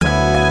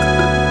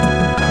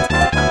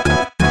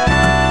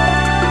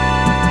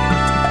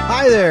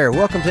there!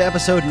 Welcome to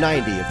episode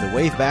 90 of the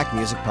Wave Back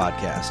Music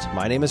Podcast.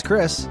 My name is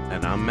Chris.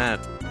 And I'm Matt.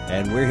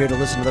 And we're here to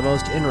listen to the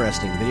most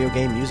interesting video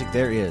game music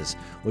there is.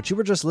 What you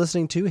were just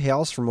listening to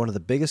hails from one of the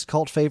biggest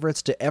cult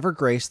favorites to ever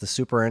grace the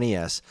Super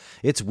NES.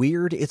 It's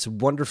weird, it's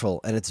wonderful,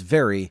 and it's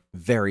very,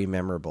 very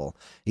memorable.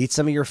 Eat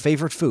some of your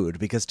favorite food,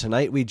 because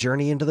tonight we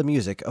journey into the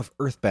music of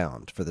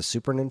Earthbound for the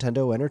Super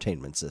Nintendo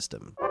Entertainment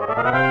System.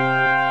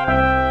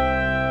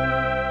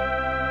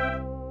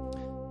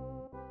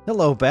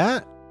 Hello,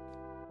 Bat.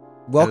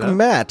 Welcome, Hello?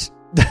 Matt.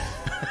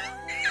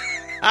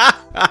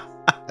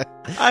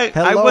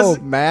 Hello,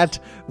 Matt.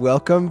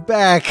 Welcome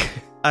back.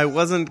 I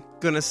wasn't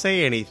going to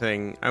say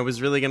anything. I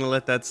was really going to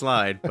let that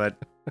slide, but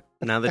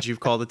now that you've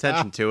called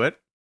attention to it.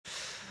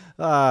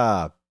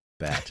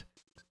 Bat.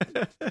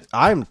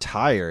 I'm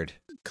tired.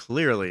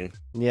 Clearly.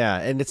 Yeah,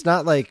 and it's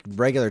not like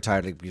regular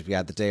tired because we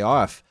had the day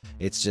off.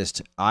 It's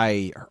just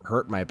I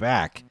hurt my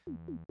back,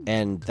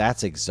 and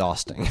that's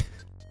exhausting.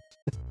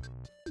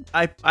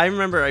 I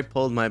remember I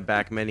pulled my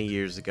back many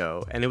years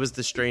ago, and it was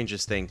the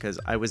strangest thing because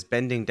I was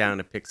bending down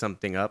to pick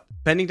something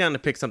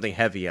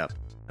heavy up,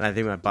 and I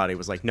think my body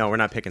was like, no, we're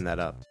not picking that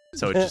up.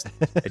 So it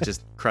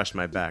just crushed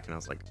my back, and I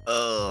was like,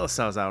 oh,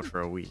 so I was out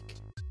for a week.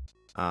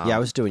 Yeah, I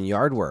was doing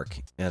yard work,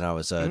 and I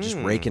was just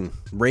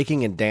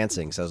raking and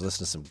dancing, so I was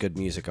listening to some good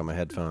music on my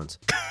headphones.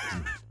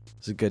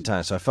 It was a good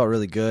time. So I felt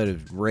really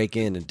good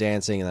raking and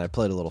dancing, and then I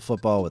played a little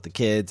football with the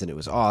kids, and it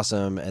was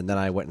awesome. And then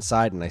I went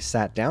inside, and I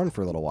sat down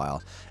for a little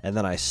while, and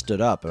then I stood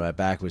up, and my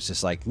back was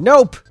just like,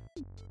 nope,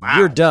 Wow.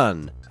 You're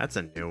done. That's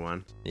a new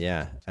one.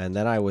 Yeah, and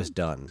then I was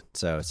done.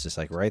 So it's just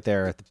like right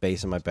there at the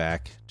base of my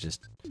back,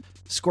 just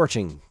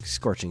scorching,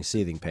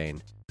 seething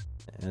pain.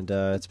 And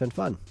it's been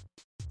fun.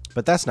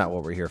 But that's not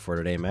what we're here for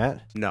today,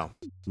 Matt. No.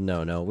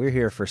 No. We're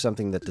here for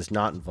something that does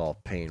not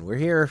involve pain. We're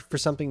here for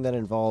something that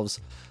involves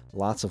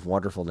lots of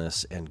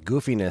wonderfulness and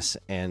goofiness,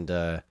 and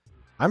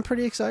I'm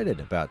pretty excited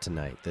about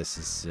tonight. This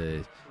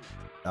is,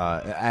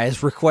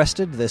 as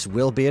requested, this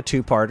will be a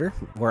two-parter.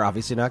 We're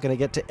obviously not going to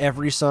get to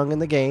every song in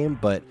the game,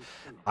 but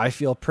I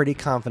feel pretty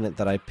confident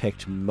that I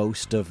picked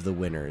most of the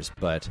winners.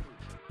 But,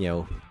 you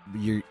know,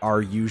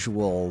 our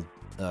usual...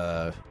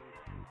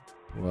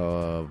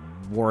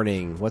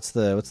 warning. What's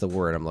the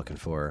word I'm looking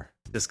for?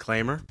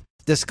 Disclaimer?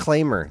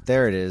 Disclaimer.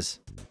 There it is.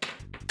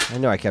 I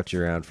know I kept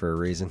you around for a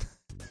reason.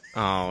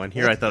 Oh, and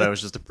here I thought I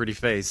was just a pretty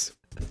face.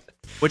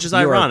 Which is You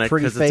are a ironic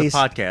pretty because it's face. a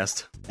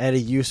podcast. And a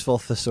useful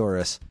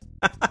thesaurus.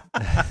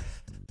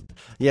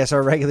 Yes,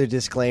 our regular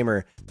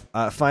disclaimer.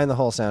 Find the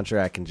whole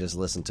soundtrack and just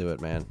listen to it,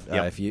 man.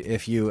 Yep.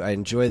 If you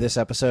enjoy this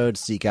episode,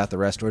 seek out the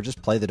rest, or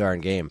just play the darn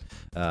game,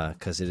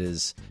 because it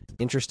is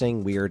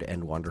interesting, weird,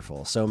 and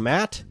wonderful. So,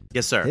 Matt,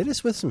 Yes, sir. hit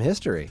us with some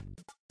history.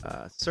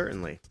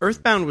 Certainly.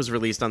 Earthbound was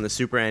released on the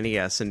Super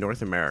NES in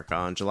North America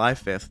on July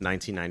 5th,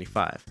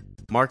 1995,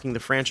 marking the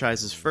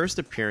franchise's first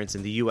appearance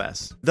in the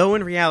US. Though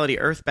in reality,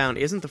 Earthbound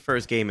isn't the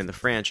first game in the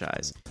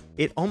franchise,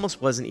 it almost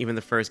wasn't even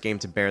the first game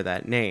to bear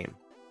that name.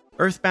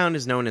 Earthbound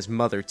is known as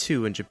Mother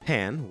 2 in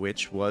Japan,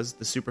 which was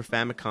the Super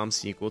Famicom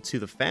sequel to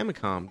the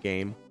Famicom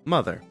game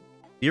Mother.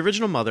 The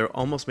original Mother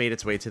almost made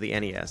its way to the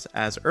NES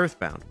as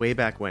Earthbound way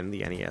back when the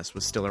NES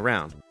was still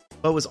around,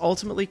 but was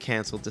ultimately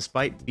cancelled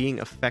despite being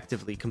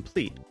effectively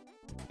complete.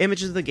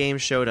 Images of the game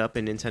showed up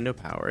in Nintendo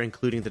Power,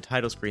 including the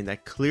title screen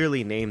that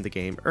clearly named the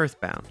game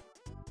Earthbound.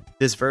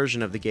 This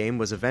version of the game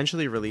was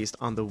eventually released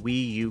on the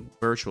Wii U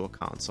Virtual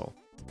Console,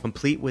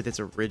 complete with its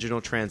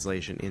original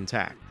translation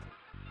intact.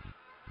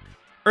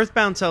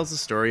 Earthbound tells the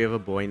story of a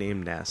boy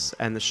named Ness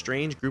and the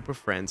strange group of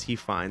friends he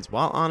finds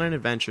while on an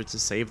adventure to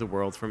save the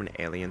world from an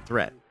alien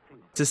threat.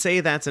 To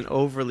say that's an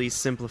overly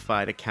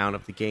simplified account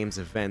of the game's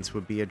events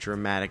would be a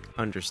dramatic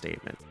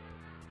understatement.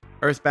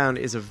 Earthbound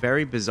is a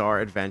very bizarre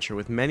adventure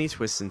with many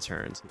twists and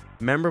turns,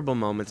 memorable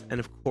moments, and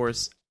of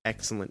course,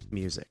 excellent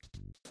music.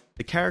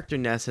 The character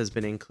Ness has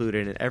been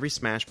included in every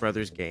Smash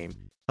Bros. Game,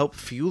 helped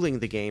fueling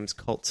the game's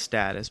cult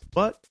status,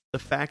 but the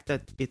fact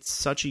that it's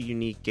such a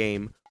unique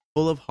game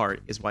full of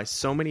heart is why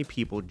so many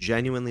people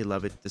genuinely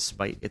love it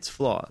despite its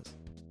flaws.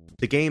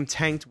 The game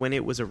tanked when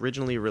it was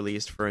originally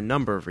released for a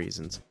number of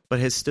reasons, but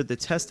has stood the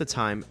test of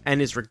time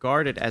and is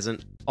regarded as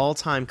an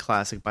all-time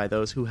classic by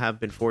those who have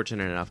been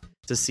fortunate enough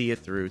to see it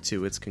through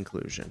to its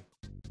conclusion.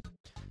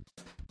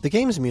 The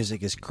game's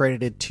music is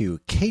credited to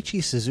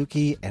Keiichi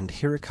Suzuki and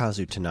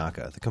Hirokazu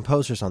Tanaka, the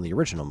composers on the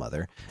original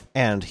Mother,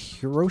 and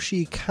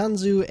Hiroshi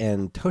Kanzu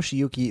and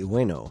Toshiyuki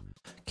Ueno.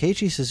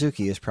 Keiichi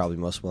Suzuki is probably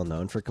most well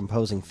known for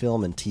composing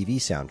film and TV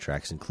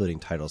soundtracks, including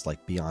titles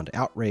like Beyond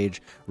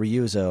Outrage,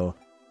 Ryuzo,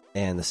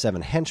 and The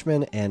Seven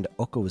Henchmen, and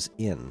Oko's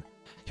Inn.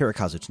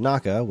 Hirokazu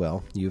Tanaka,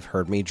 well, you've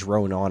heard me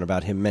drone on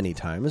about him many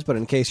times, but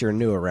in case you're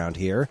new around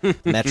here,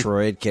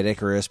 Metroid, Kid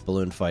Icarus,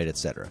 Balloon Fight,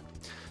 etc.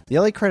 The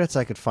only credits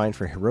I could find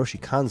for Hiroshi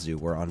Kanzu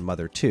were on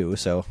Mother 2,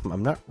 so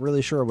I'm not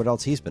really sure what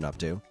else he's been up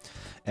to.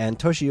 And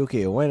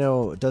Toshiyuki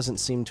Ueno doesn't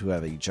seem to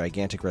have a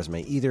gigantic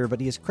resume either, but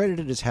he is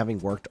credited as having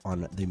worked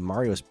on the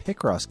Mario's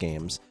Picross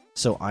games,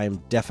 so I'm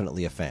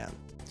definitely a fan.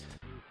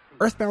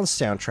 Earthbound's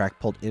soundtrack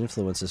pulled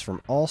influences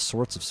from all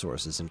sorts of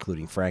sources,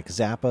 including Frank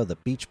Zappa, the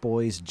Beach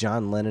Boys,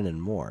 John Lennon,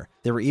 and more.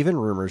 There were even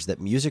rumors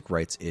that music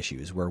rights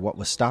issues were what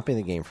was stopping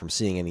the game from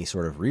seeing any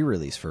sort of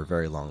re-release for a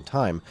very long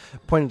time,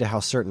 pointing to how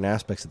certain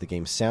aspects of the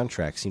game's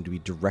soundtrack seemed to be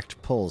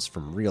direct pulls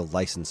from real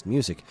licensed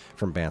music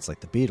from bands like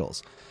the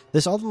Beatles.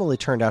 This ultimately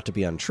turned out to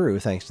be untrue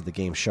thanks to the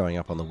game showing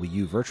up on the Wii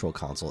U Virtual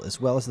Console as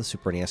well as the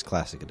Super NES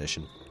Classic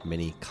Edition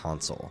mini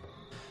console.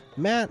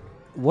 Matt,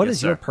 what Yes,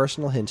 is your sir.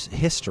 personal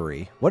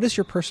history? What is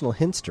your personal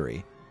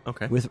history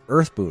Okay. with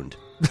Earthbound?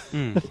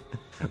 Hmm.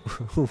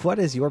 What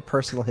is your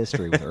personal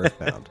history with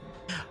Earthbound?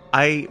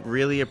 I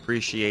really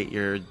appreciate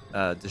your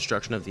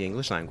destruction of the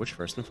English language,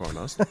 first and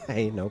foremost.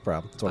 Hey, no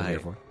problem. That's what I'm here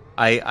for.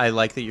 I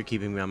like that you're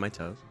keeping me on my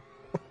toes.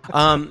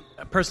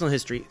 Personal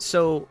history.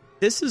 So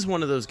this is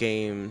one of those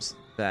games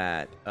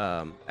that,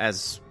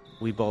 as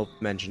we both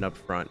mentioned up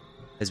front,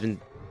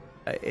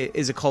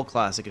 is a cult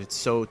classic, and it's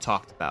so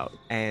talked about.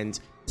 And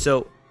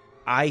so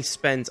I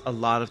spent a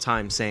lot of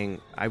time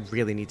saying I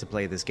really need to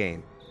play this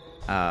game.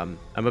 I'm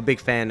a big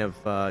fan of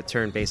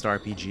turn-based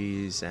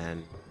RPGs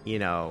and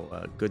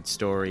a good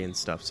story and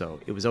stuff. So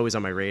it was always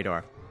on my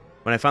radar.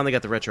 When I finally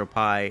got the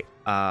RetroPie,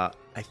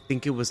 I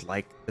think it was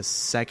like the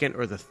second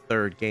or the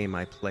third game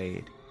I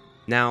played.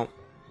 Now,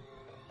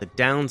 the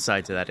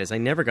downside to that is I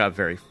never got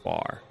very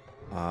far.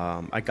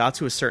 I got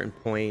to a certain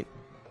point,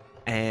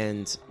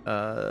 and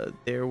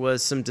there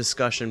was some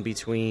discussion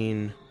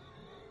between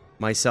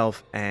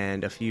myself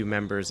and a few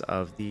members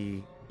of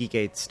the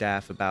Geekade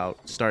staff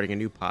about starting a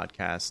new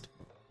podcast,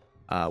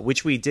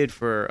 which we did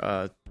for,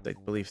 I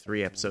believe,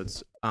 3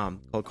 episodes,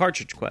 called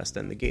Cartridge Quest.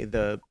 And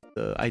the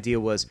idea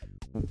was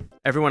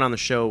everyone on the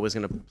show was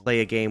going to play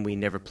a game we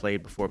never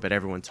played before, but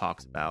everyone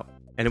talks about.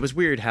 And it was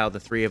weird how the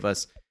 3 of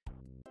us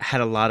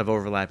had a lot of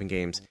overlapping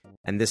games,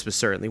 and this was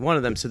certainly one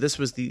of them. So this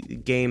was the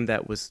game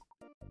that was,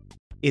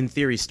 in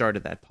theory,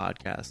 started that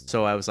podcast.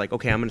 So I was like,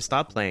 okay, I'm going to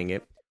stop playing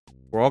it.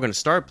 We're all going to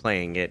start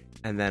playing it,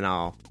 and then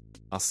I'll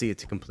see it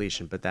to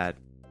completion. But that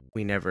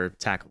we never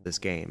tackled this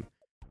game.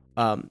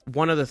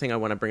 One other thing I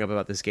want to bring up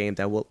about this game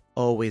that will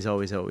always,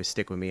 always, always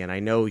stick with me, and I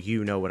know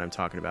you know what I'm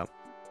talking about.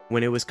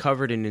 When it was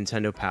covered in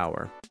Nintendo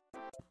Power,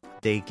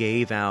 they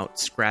gave out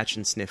scratch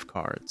and sniff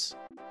cards.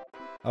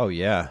 Oh,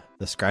 yeah.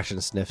 The scratch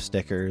and sniff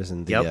stickers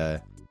and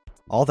the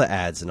all the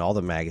ads and all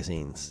the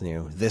magazines.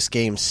 This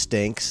game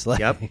stinks.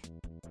 Yep.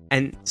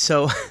 And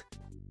so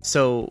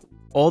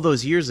all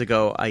those years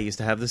ago, I used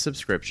to have the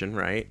subscription,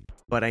 right?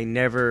 But I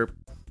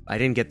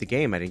didn't get the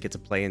game. I didn't get to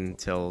play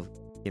until,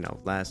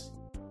 last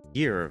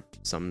year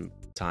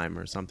sometime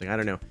or something. I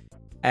don't know.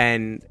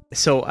 And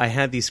so I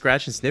had these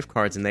scratch and sniff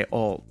cards, and they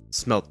all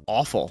smelled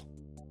awful.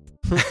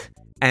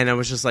 And I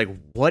was just like,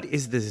 what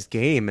is this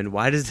game, and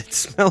why does it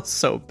smell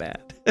so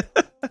bad?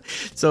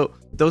 So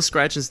those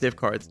scratch and sniff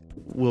cards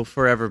will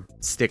forever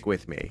stick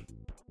with me.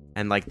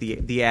 And like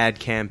the ad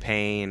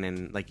campaign,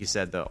 and like you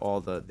said,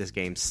 this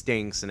game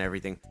stinks and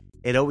everything,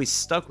 it always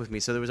stuck with me.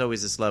 So there was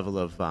always this level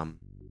of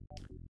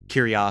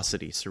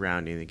curiosity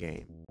surrounding the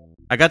game.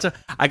 I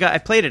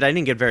played it. I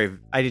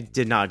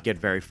did not get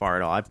very far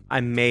at all.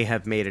 I may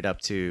have made it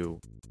up to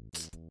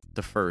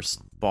the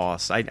first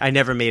boss. I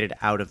never made it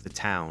out of the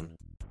town.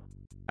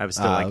 I was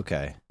still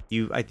okay.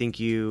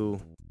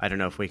 I don't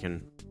know if we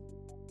can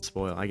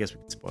spoil. I guess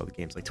we can spoil the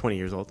game's like 20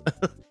 years old.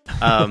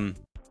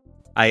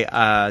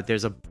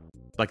 There's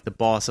the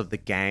boss of the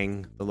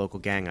gang, the local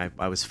gang.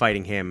 I was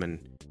fighting him, and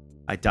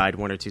I died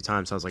 1 or 2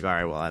 times. So I was like, all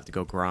right, well, I have to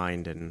go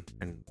grind and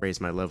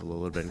raise my level a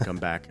little bit and come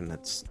back, and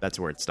that's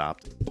where it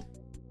stopped.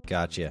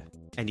 Gotcha.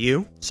 And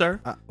you, sir?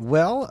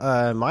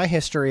 My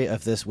history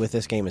of with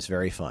this game is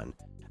very fun.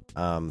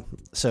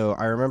 So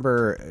I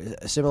remember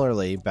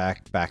similarly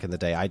back in the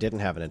day, I didn't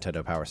have a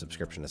Nintendo Power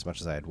subscription as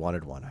much as I had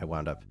wanted one. I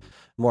wound up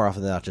more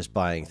often than not just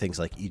buying things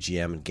like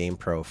EGM and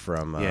GamePro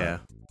from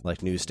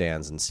like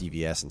newsstands and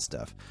CVS and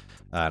stuff.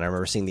 And I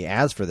remember seeing the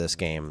ads for this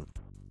game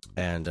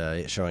and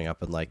it showing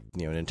up in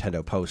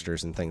Nintendo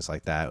posters and things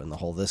like that, and the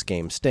whole "this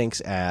game stinks"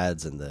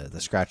 ads and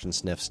the scratch and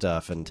sniff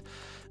stuff. And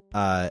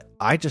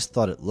I just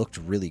thought it looked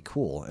really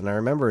cool. And I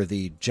remember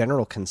the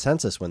general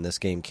consensus when this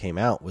game came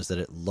out was that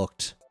it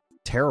looked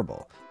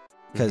terrible,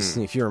 because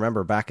if you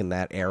remember back in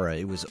that era,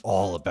 it was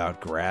all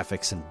about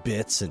graphics and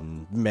bits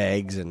and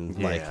megs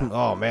and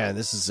oh man,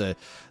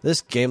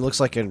 this game looks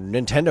like a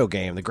Nintendo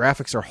game. The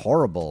graphics are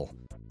horrible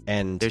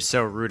and they're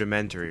so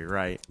rudimentary,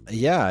 right?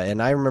 Yeah,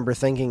 and I remember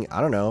thinking,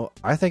 I don't know,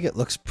 I think it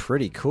looks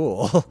pretty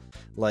cool.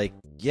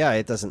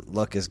 It doesn't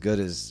look as good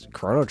as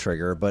Chrono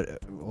Trigger, but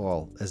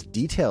as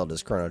detailed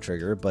as Chrono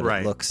Trigger, but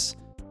right.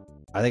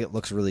 I think it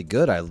looks really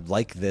good. I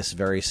like this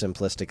very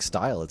simplistic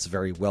style. It's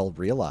very well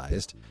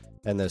realized.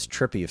 And those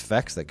trippy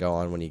effects that go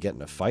on when you get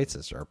into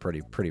fights are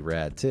pretty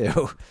rad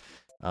too.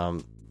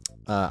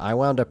 I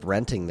wound up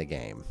renting the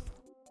game,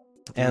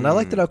 and I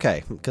liked it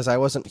okay because I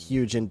wasn't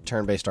huge in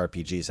turn-based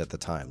RPGs at the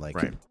time.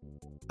 Right.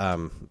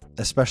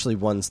 Especially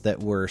ones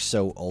that were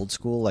so old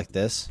school like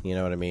this. You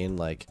know what I mean?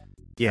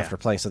 after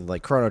playing something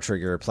like Chrono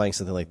Trigger, playing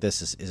something like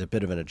this is a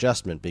bit of an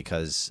adjustment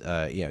because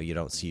you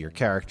don't see your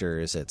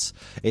characters.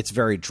 It's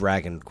very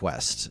Dragon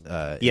Quest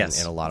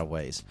in a lot of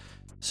ways.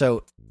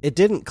 So it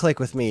didn't click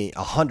with me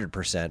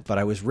 100%, but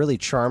I was really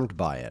charmed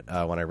by it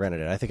when I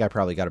rented it. I think I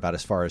probably got about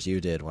as far as you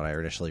did when I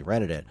initially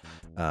rented it.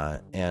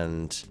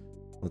 And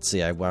let's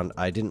see,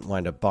 I didn't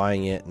wind up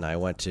buying it, and I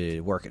went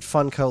to work at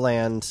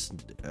FuncoLand.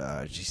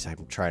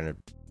 I'm trying to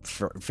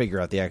figure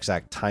out the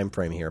exact time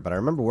frame here, but I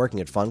remember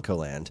working at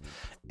FuncoLand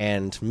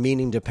and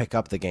meaning to pick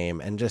up the game,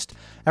 and just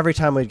every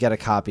time we'd get a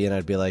copy, and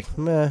I'd be like,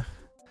 meh,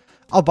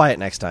 I'll buy it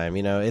next time.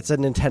 It's a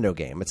Nintendo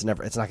game. It's not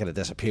going to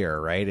disappear,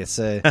 right? It's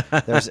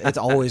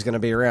always going to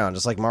be around,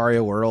 just like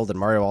Mario World and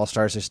Mario All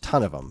Stars. There's a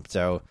ton of them,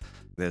 so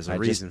there's a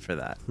reason for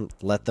that.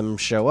 Let them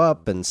show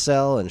up and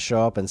sell and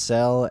show up and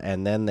sell,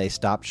 and then they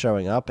stopped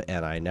showing up,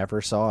 and I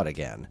never saw it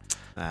again.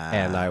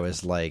 And I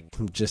was like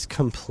just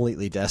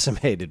completely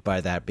decimated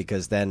by that,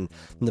 because then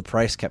the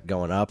price kept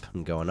going up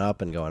and going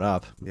up and going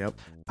up. Yep.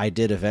 I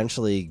did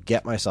eventually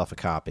get myself a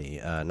copy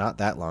not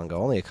that long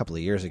ago, only a couple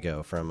of years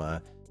ago,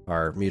 from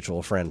our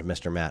mutual friend,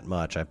 Mr. Matt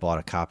Much. I bought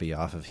a copy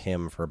off of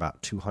him for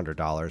about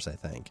 $200, I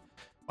think.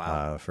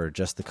 Wow. For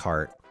just the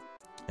cart.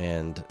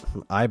 And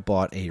I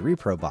bought a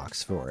repro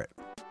box for it,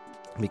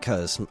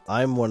 because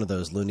I'm one of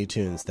those Looney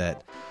Tunes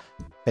that,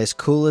 as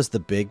cool as the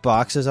big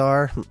boxes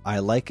are, I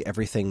like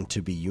everything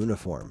to be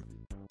uniform.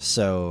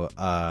 So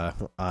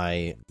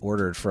I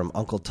ordered from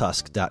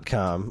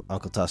UncleTusk.com.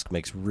 Uncle Tusk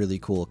makes really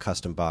cool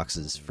custom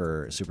boxes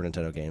for Super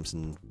Nintendo games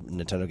and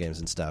Nintendo games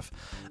and stuff.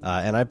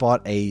 And I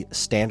bought a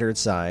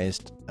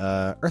standard-sized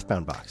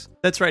Earthbound box.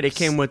 That's right. It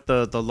came with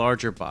the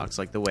larger box,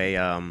 like the way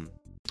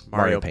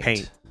Mario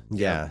Paint.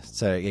 Yeah,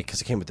 so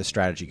because it came with the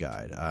strategy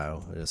guide,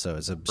 so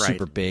it's a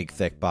super big,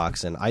 thick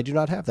box, and I do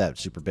not have that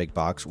super big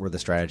box or the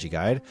strategy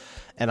guide,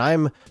 and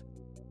I'm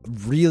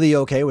really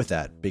okay with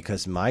that,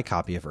 because my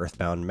copy of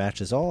Earthbound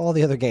matches all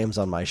the other games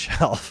on my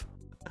shelf.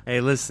 Hey,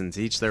 listen,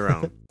 to each their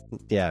own.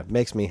 Yeah,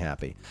 makes me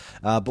happy.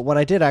 But when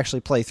I did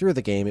actually play through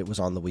the game, it was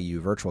on the Wii U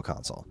Virtual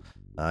Console.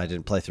 I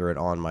didn't play through it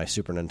on my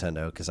Super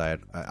Nintendo, because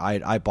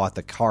I bought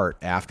the cart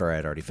after I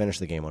had already finished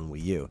the game on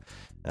Wii U,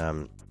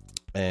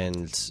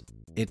 and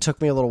it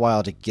took me a little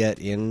while to get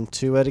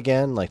into it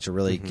again, like to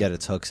really get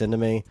its hooks into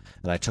me.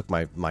 And I took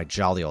my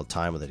jolly old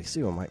time with it. You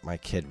see, when my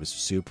kid was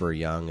super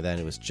young,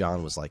 then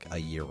John was like a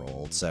year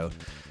old. So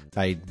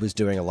I was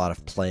doing a lot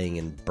of playing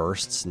in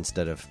bursts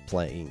instead of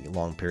playing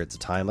long periods of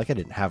time. Like, I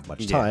didn't have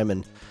much time.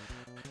 And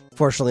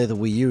fortunately, the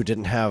Wii U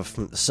didn't have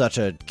such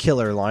a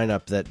killer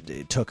lineup that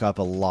it took up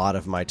a lot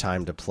of my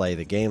time to play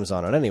the games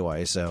on it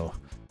anyway. So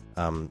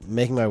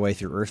making my way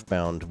through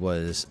Earthbound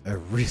was a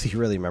really,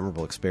 really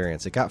memorable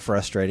experience. It got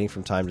frustrating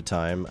from time to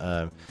time.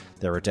 I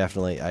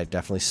definitely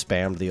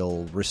spammed the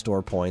old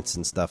restore points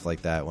and stuff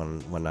like that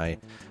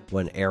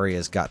when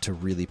areas got to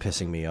really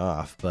pissing me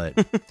off.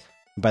 But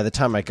by the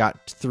time I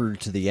got through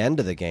to the end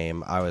of the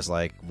game, I was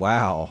like,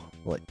 wow,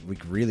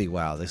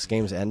 wow, this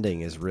game's ending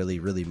is really,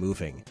 really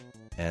moving.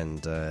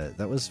 And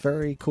that was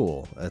very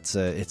cool. It's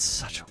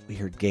such a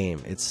weird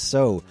game. It's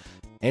so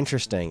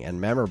interesting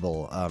and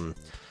memorable.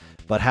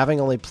 But having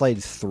only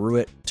played through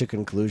it to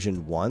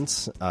conclusion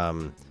once,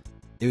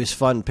 it was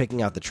fun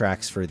picking out the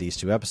tracks for these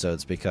two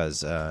episodes,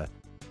 because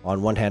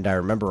on one hand, I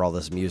remember all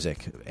this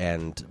music,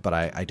 but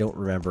I don't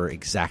remember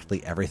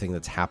exactly everything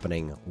that's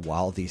happening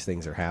while these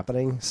things are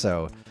happening.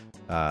 So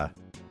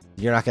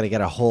you're not going to get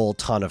a whole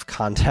ton of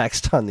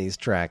context on these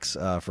tracks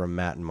from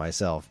Matt and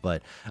myself,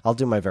 but I'll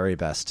do my very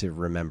best to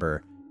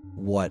remember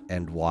what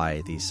and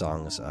why these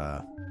songs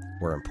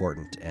were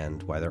important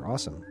and why they're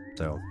awesome.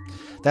 So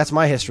that's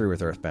my history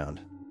with Earthbound.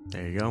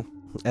 There you go.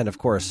 And of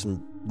course,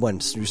 when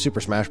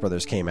Super Smash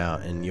Bros. Came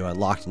out and you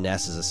unlocked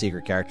Ness as a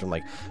secret character, I'm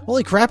like,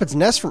 holy crap, it's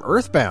Ness from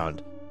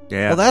Earthbound.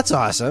 Yeah. Well, that's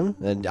awesome.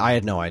 And I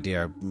had no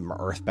idea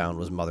Earthbound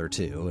was Mother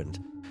 2. And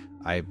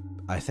I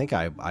think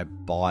I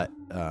bought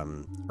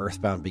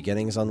Earthbound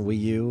Beginnings on Wii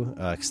U,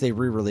 because they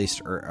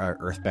re-released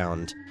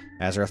Earthbound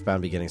as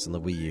Earthbound Beginnings on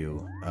the Wii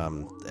U,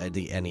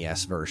 the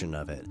NES version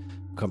of it,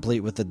 complete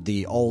with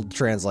the old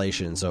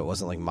translation, so it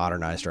wasn't like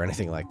modernized or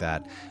anything like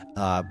that.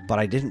 But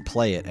I didn't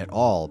play it at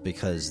all,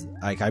 because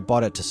I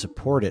bought it to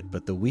support it,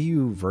 but the Wii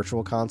U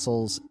Virtual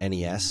Console's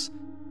NES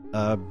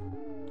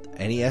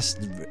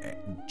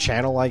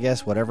channel, I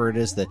guess, whatever it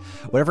is,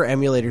 whatever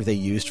emulator they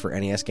used for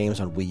NES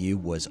games on Wii U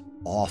was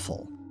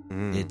awful.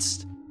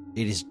 It's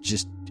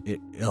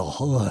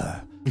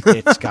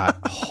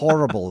got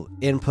horrible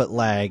input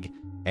lag,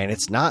 and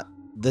it's not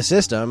the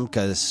system,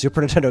 because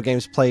Super Nintendo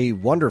games play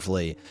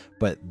wonderfully,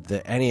 but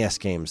the NES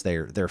games,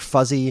 they're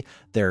fuzzy,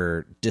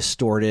 they're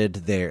distorted,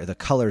 the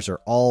colors are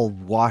all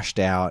washed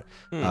out,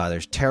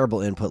 there's terrible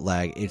input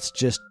lag, it's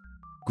just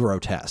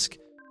grotesque.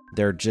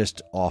 They're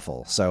just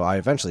awful. So I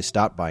eventually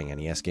stopped buying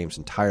NES games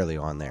entirely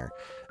on there.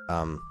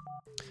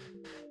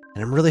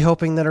 And I'm really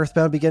hoping that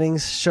Earthbound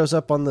Beginnings shows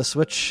up on the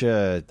Switch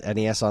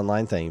NES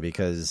Online thing,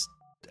 because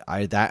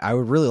I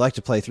would really like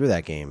to play through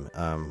that game,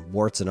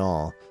 warts and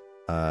all.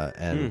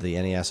 And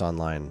the NES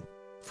Online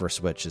for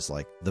Switch is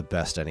like the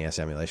best NES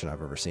emulation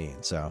I've ever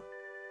seen. So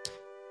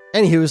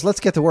Anywho's, let's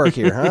get to work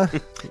here, huh?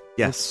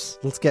 Yes.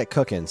 Let's get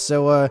cooking.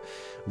 So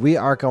we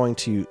are going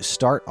to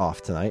start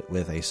off tonight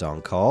with a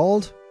song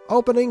called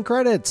Opening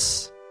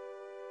Credits.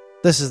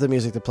 This is the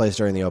music that plays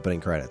during the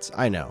opening credits.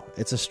 I know,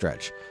 it's a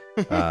stretch.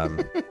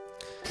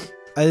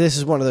 This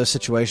is one of those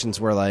situations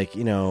where, like,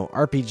 you know,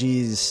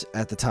 RPGs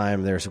at the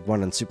time, there's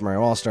one in Super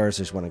Mario All-Stars,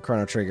 there's one in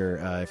Chrono Trigger.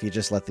 If you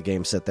just let the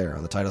game sit there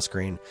on the title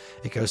screen,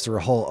 it goes through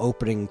a whole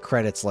opening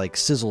credits, like,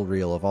 sizzle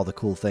reel of all the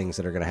cool things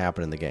that are going to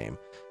happen in the game.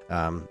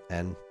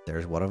 And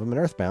there's one of them in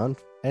Earthbound,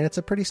 and it's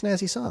a pretty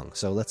snazzy song,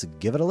 so let's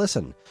give it a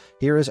listen.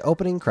 Here is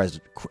opening credits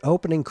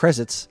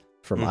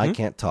from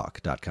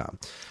iCan'tTalk.com.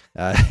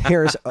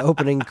 Here's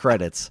opening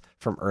credits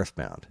from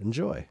Earthbound.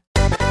 Enjoy.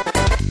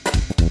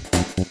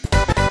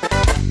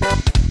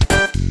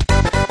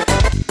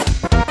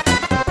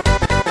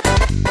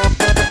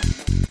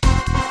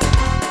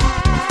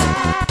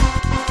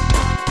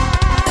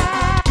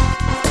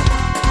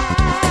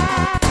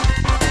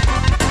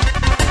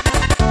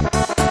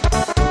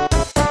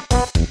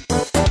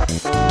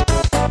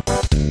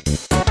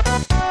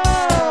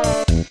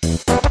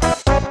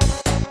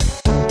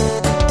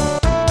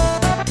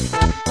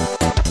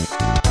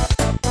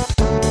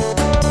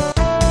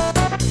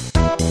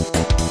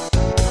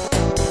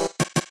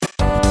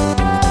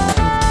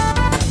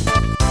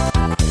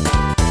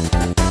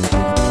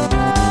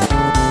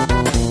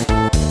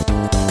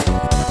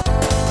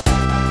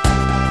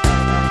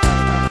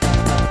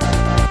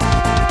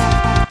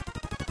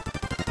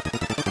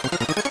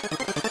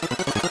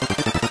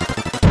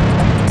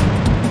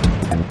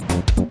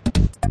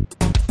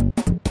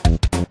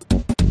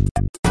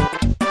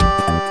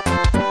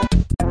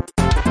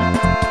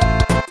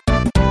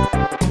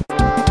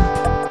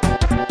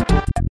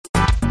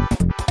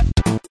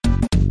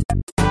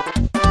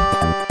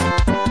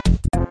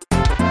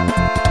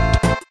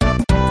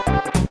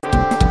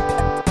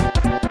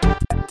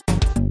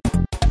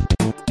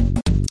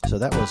 So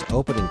that was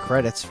opening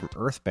credits from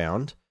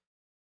Earthbound,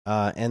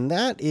 and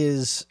that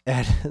is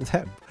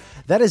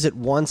at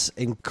once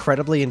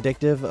incredibly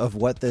indicative of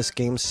what this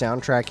game's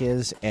soundtrack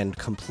is, and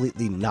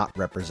completely not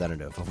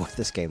representative of what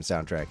this game's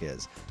soundtrack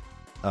is,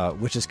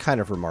 which is kind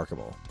of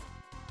remarkable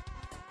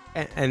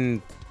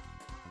and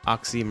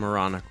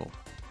oxymoronical.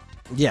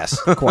 Yes,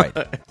 quite.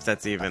 If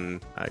that's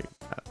even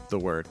the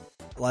word.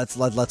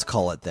 Let's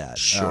call it that.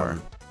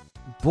 Sure.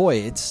 Boy,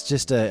 it's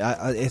just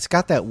it's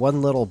got that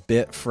one little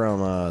bit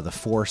from the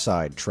Four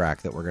Side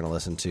track that we're going to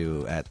listen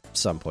to at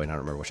some point. I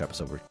don't remember which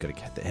episode we're going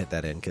to hit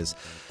that in, because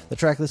the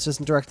track list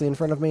isn't directly in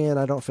front of me and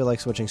I don't feel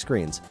like switching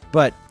screens.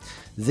 But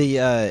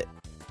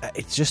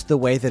it's just the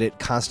way that it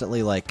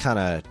constantly, like, kind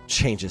of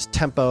changes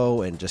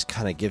tempo and just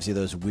kind of gives you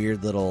those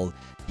weird little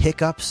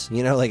hiccups,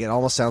 you know, like it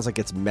almost sounds like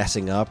it's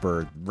messing up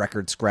or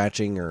record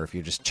scratching, or if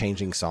you're just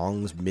changing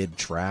songs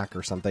mid-track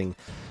or something.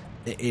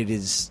 It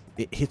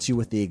hits you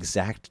with the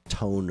exact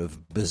tone of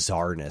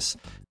bizarreness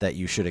that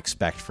you should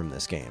expect from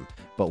this game.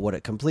 But what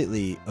it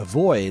completely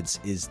avoids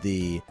is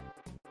the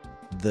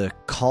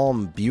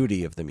calm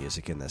beauty of the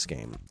music in this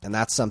game. And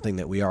that's something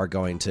that we are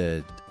going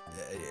to...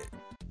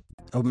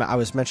 I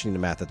was mentioning to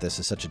Matt that this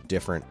is such a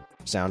different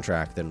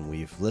soundtrack than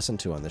we've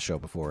listened to on the show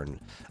before, and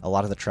a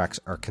lot of the tracks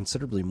are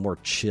considerably more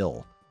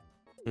chill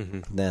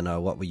than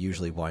what we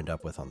usually wind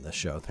up with on this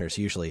show. There's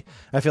usually,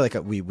 I feel like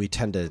we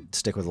tend to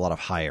stick with a lot of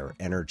higher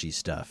energy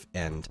stuff,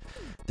 and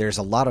there's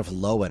a lot of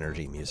low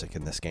energy music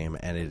in this game,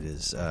 and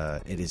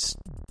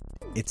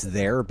it's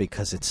there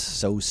because it's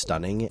so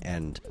stunning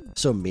and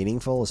so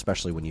meaningful,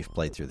 especially when you've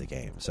played through the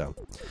game. So,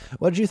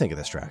 what did you think of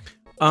this track?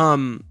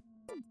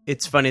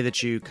 It's funny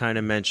that you kind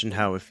of mentioned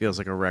how it feels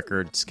like a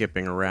record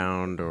skipping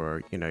around,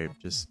 or, you know, you're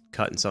just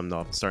cutting something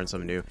off and starting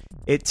something new.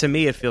 To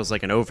me, it feels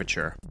like an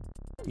overture.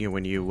 You know,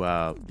 when you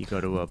go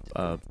to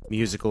a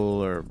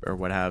musical or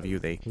what have you,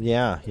 they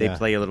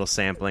play a little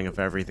sampling of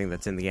everything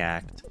that's in the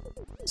act.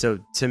 So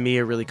to me,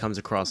 it really comes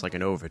across like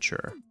an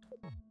overture,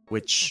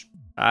 which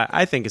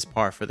I think is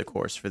par for the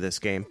course for this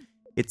game.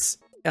 It's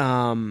you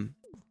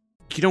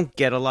don't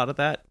get a lot of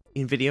that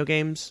in video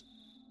games.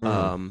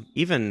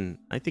 Even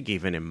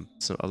in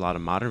a lot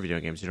of modern video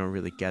games, you don't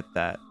really get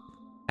that.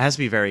 It has to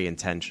be very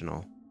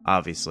intentional,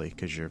 obviously,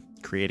 because you're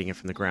creating it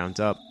from the ground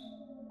up.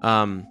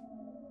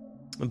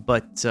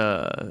 But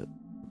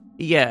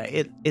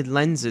it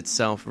lends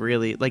itself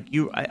really, like,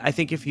 I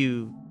think if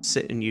you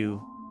sit and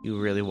you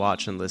really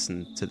watch and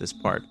listen to this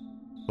part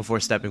before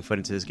stepping foot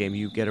into this game,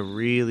 you get a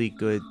really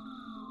good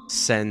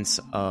sense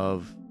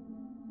of,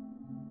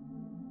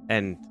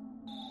 and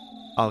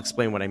I'll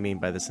explain what I mean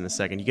by this in a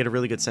second. You get a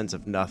really good sense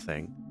of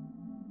nothing.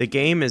 The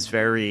game is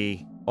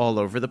very all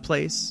over the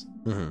place.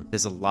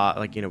 There's a lot,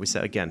 like, you know, we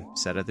said at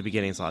the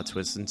beginning, it's a lot of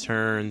twists and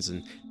turns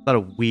and a lot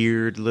of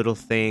weird little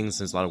things.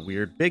 There's a lot of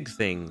weird big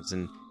things,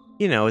 and,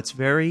 you know, it's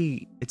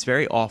very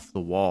off the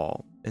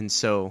wall. And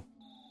so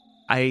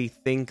I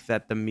think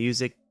that the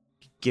music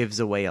gives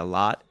away a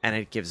lot, and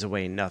it gives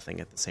away nothing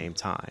at the same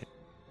time.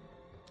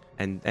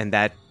 And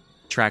that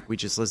track we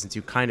just listened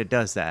to kind of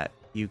does that.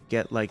 You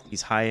get, like,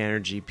 these high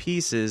energy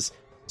pieces,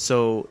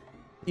 so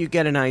you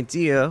get an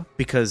idea,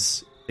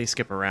 because they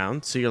skip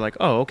around, so you're like,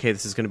 oh, okay,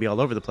 this is going to be all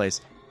over the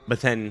place.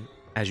 But then,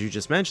 as you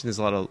just mentioned, there's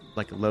a lot of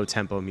like low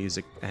tempo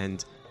music,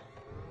 and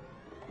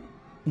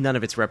none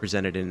of it's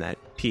represented in that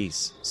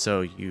piece,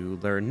 so you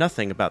learn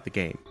nothing about the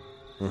game.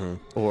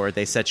 Or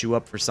they set you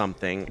up for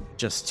something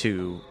just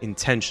to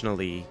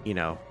intentionally,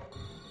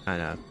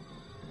 kind of,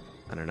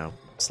 I don't know,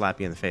 slap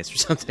you in the face or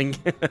something.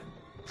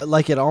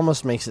 Like, it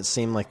almost makes it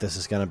seem like this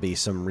is going to be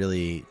some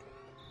really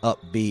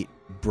upbeat,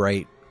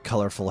 bright,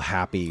 colorful,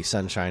 happy,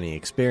 sunshiny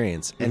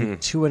experience.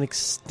 And to an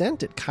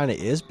extent, it kind of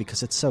is,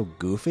 because it's so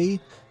goofy,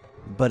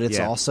 but it's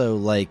also,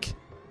 like,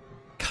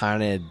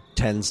 kind of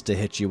tends to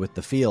hit you with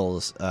the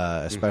feels,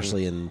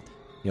 especially in,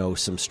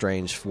 some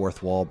strange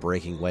fourth wall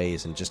breaking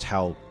ways, and just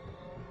how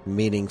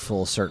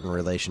meaningful certain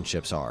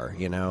relationships are,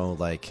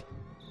 like,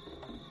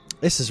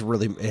 this is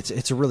really,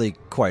 it's a really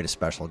quite a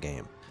special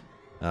game.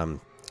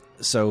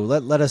 So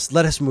let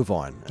us move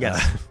on.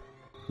 Yes.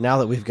 Now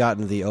that we've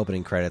gotten the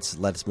opening credits,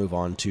 let's move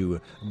on to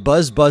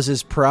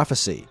Buzz's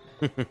Prophecy.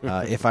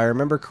 If I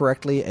remember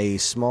correctly, a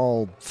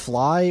small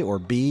fly or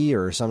bee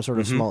or some sort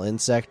of small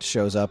insect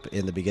shows up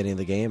in the beginning of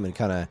the game and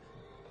kind of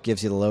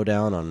gives you the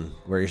lowdown on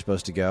where you're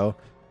supposed to go,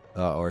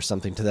 or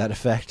something to that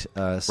effect.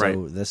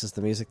 So this is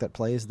the music that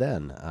plays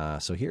then.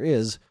 So here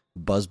is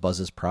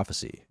Buzz's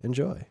Prophecy.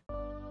 Enjoy.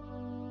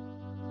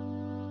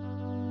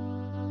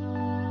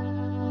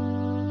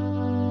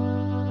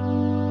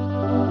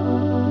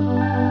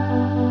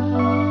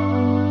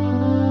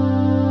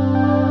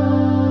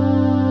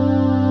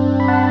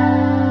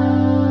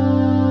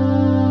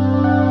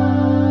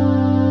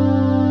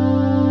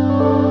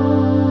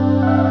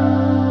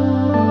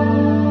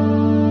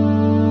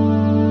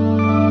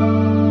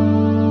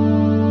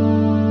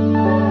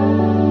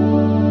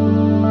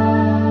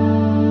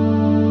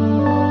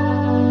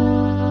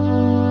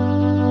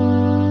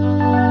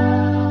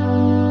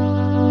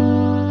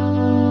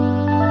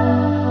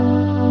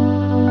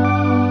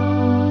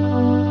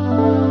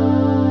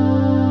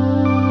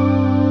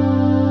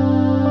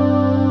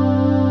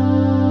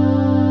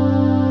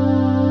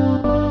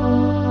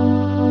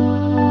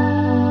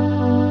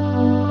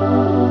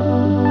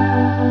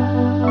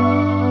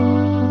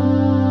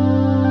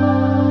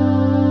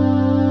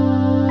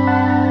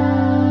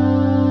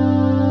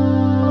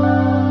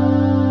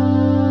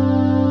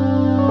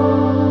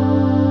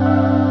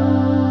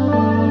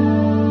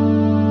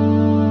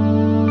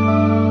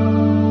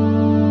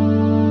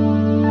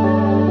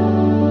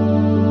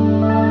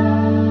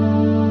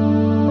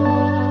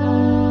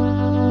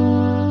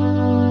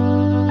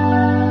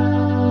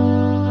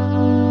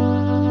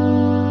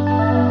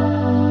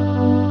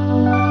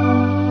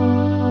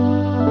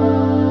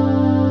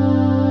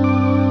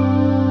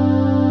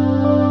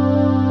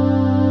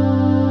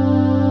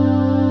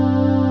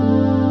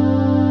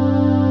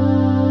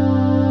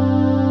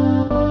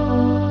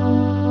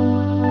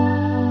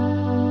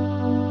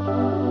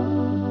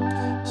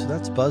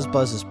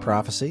 Buzz's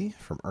Prophecy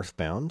from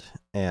Earthbound,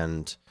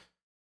 and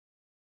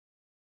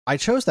I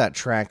chose that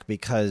track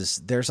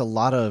because there's a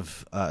lot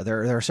of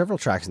there are several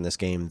tracks in this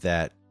game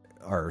that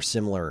are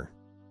similar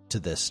to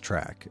this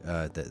track,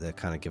 that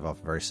kind of give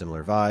off a very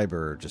similar vibe,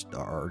 or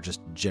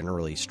just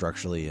generally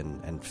structurally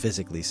and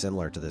physically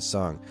similar to this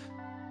song,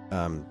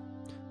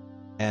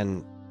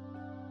 and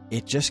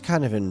it just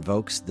kind of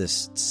invokes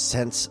this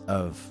sense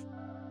of,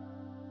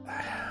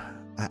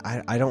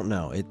 I don't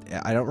know.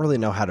 I don't really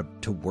know how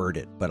to word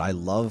it, but I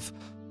love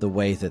the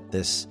way that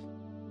this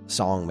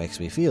song makes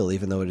me feel,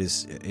 even though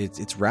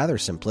it's rather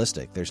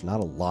simplistic. There's not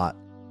a lot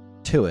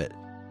to it,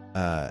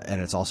 and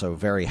it's also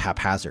very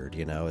haphazard.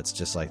 It's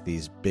just like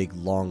these big,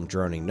 long,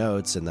 droning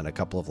notes, and then a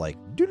couple of like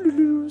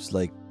doodle-doos,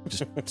 like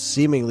just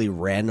seemingly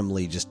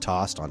randomly just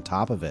tossed on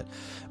top of it.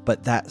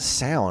 But that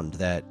sound,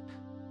 that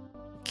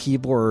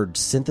keyboard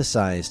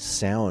synthesized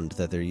sound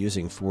that they're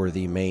using for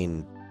the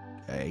main,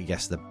 I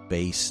guess, the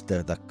bass,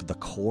 the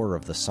core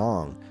of the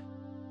song,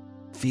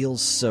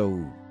 feels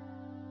so,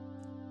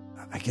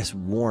 I guess,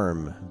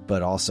 warm,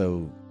 but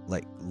also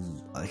like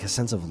a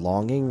sense of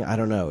longing. I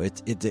don't know.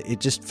 It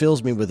just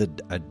fills me with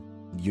a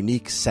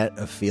unique set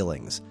of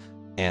feelings,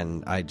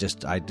 and I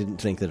didn't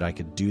think that I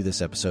could do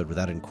this episode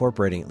without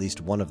incorporating at least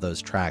one of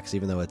those tracks,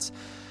 even though it's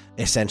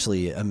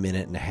essentially a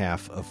minute and a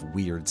half of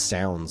weird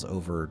sounds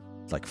over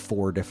like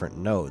 4 different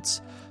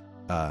notes.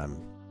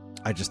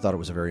 I just thought it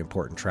was a very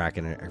important track,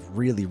 and I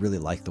really, really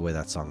like the way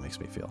that song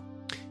makes me feel.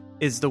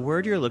 Is the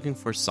word you're looking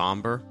for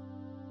somber?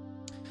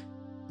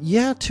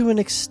 Yeah, to an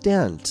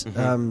extent.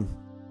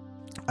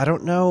 I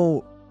don't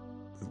know,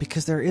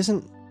 because there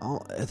isn't.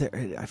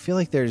 I feel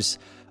like there's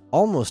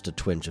almost a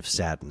twinge of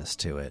sadness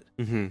to it.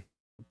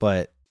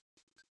 But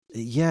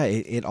yeah,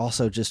 it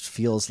also just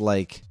feels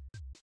like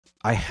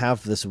I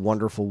have this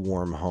wonderful,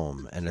 warm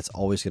home, and it's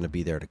always going to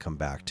be there to come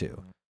back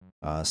to.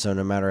 So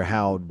no matter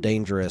how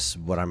dangerous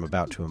what I'm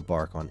about to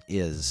embark on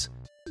is,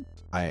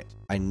 I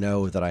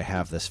know that I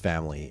have this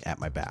family at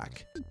my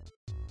back.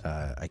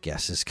 I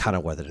guess is kind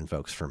of what it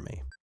invokes for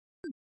me.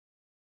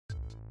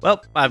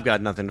 Well, I've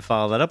got nothing to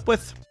follow that up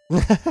with.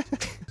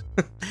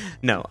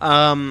 No,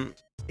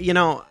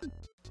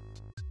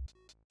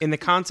 in the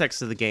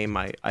context of the game,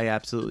 I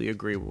absolutely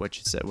agree with what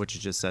you said, what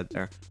you just said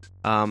there.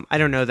 I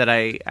don't know that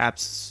I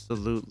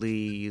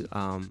absolutely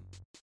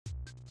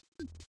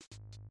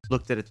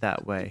looked at it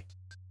that way,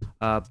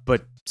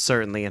 but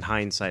certainly in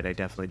hindsight, I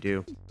definitely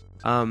do.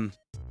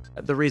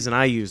 The reason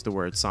I use the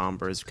word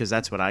somber is because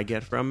that's what I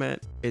get from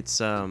it.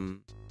 It's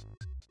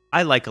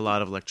I like a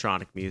lot of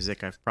electronic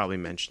music. I've probably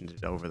mentioned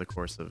it over the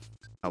course of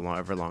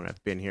however long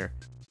I've been here.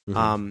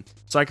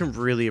 So I can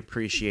really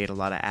appreciate a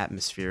lot of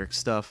atmospheric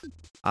stuff.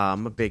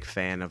 I'm a big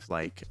fan of,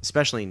 like,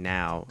 especially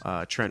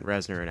now, Trent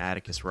Reznor and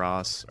Atticus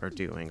Ross are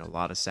doing a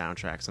lot of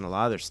soundtracks, and a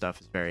lot of their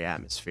stuff is very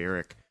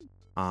atmospheric.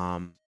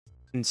 And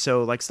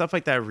so, like, stuff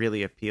like that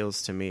really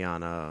appeals to me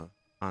on a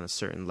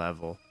certain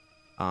level,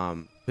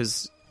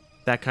 because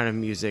that kind of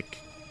music,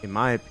 in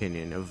my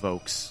opinion,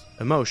 evokes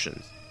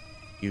emotions.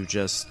 You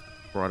just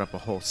brought up a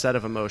whole set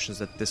of emotions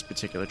that this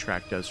particular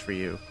track does for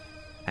you,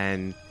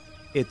 and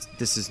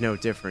this is no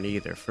different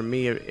either. For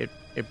me,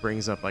 it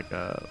brings up like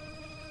a...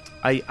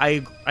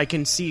 I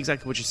can see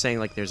exactly what you're saying.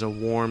 Like, there's a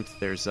warmth,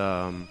 there's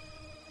something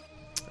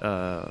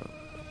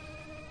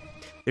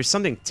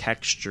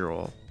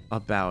textural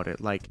about it.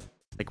 Like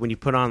when you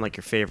put on, like,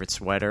 your favorite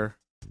sweater,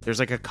 there's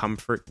like a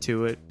comfort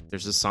to it.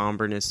 There's a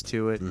somberness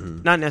to it.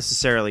 Not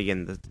necessarily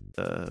in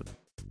the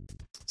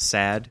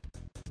sad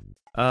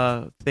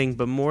thing,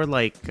 but more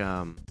like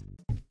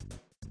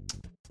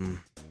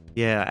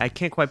yeah, I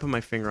can't quite put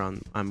my finger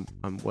on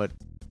what,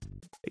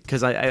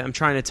 because I'm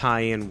trying to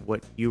tie in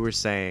what you were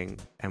saying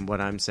and what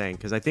I'm saying,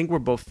 because I think we're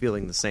both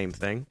feeling the same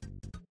thing.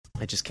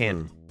 I just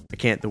can't. I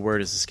can't. The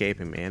word is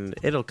escaping me, and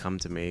it'll come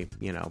to me.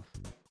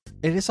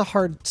 It is a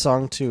hard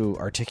song to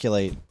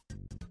articulate,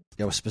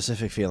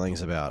 specific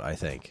feelings about, I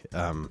think.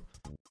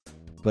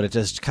 But it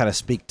does kind of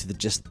speak to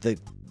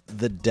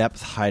the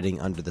depth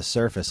hiding under the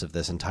surface of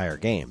this entire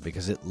game,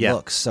 because it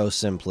looks so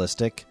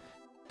simplistic,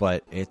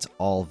 but it's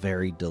all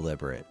very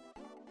deliberate,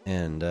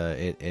 and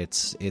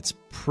it's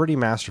pretty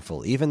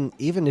masterful. Even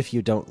if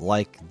you don't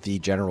like the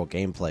general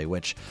gameplay,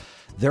 which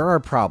there are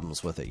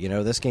problems with it.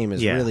 This game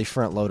is really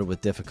front loaded with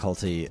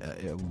difficulty.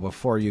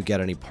 Before you get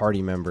any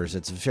party members,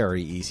 it's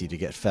very easy to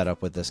get fed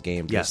up with this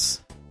game.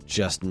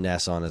 Just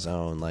Ness on his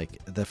own.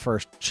 Like, the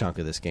first chunk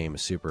of this game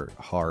is super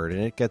hard,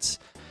 and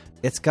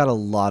it's got a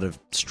lot of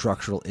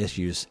structural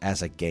issues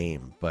as a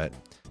game, but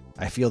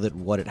I feel that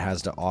what it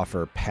has to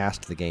offer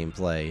past the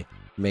gameplay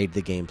made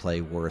the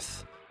gameplay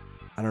worth,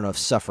 I don't know if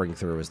suffering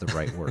through is the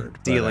right word.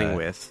 Dealing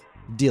with.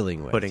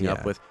 Putting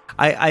up with.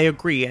 I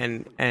agree,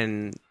 and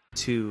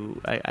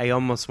I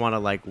almost want to,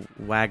 like,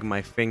 wag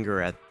my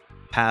finger at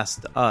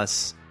past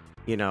us.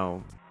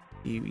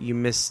 You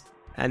missed,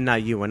 and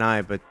not you and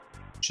I, but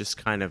just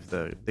kind of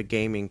the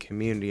gaming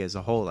community as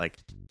a whole. Like,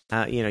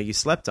 you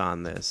slept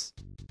on this.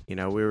 We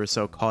were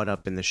so caught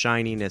up in the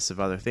shininess of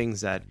other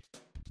things that,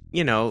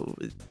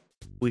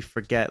 we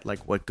forget,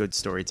 like, what good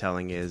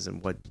storytelling is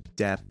and what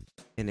depth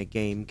in a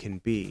game can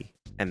be.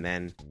 And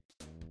then,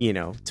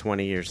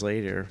 20 years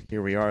later,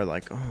 here we are,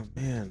 like, oh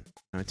man,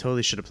 I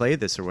totally should have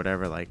played this or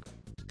whatever. Like,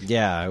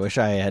 yeah, I wish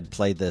I had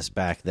played this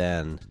back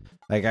then.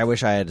 Like, I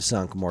wish I had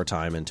sunk more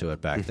time into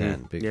it back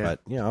then. But,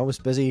 I was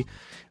busy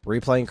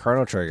replaying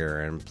Chrono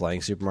Trigger and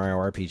playing Super Mario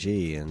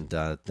RPG and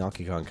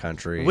Donkey Kong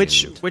Country.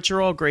 Which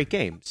are all great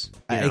games.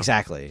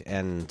 Exactly.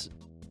 And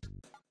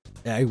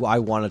I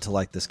wanted to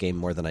like this game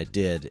more than I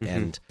did.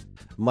 And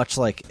much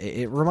like,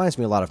 it reminds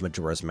me a lot of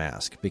Majora's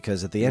Mask.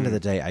 Because at the end of the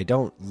day, I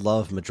don't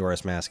love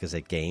Majora's Mask as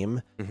a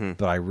game.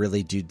 But I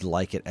really do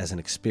like it as an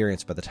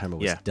experience by the time it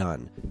was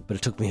done. But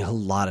it took me a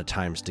lot of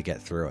times to get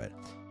through it.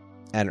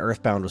 And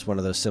Earthbound was one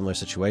of those similar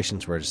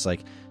situations where it's like,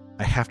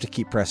 I have to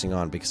keep pressing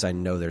on because I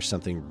know there's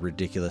something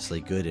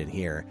ridiculously good in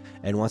here.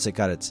 And once it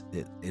got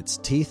its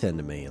teeth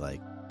into me, like,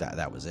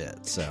 that was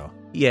it. So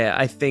yeah,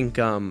 I think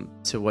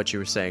to what you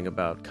were saying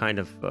about kind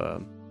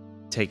of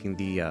taking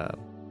the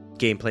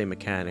gameplay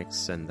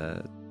mechanics and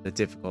the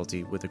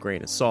difficulty with a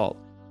grain of salt,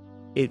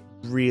 it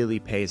really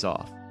pays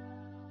off.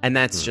 And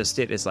that's just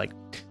it. It's like,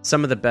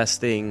 some of the best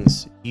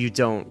things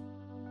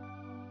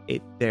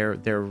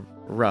they're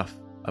rough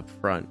up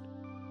front.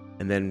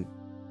 And then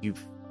you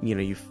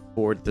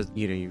ford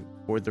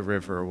the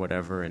river or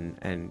whatever,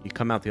 and you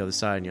come out the other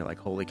side and you're like,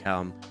 holy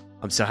cow,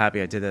 I'm so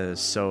happy I did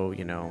this. So,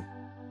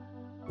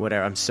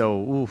 whatever, I'm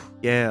so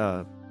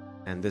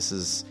and this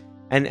is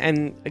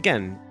and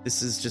again,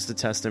 this is just a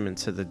testament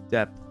to the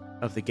depth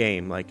of the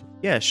game. Like,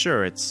 yeah,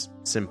 sure, it's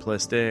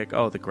simplistic.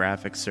 Oh, the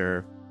graphics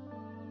are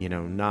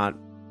not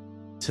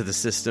to the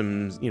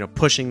system's,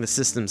 pushing the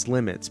system's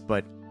limits,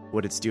 but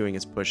what it's doing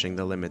is pushing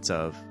the limits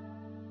of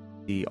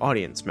the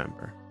audience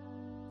member.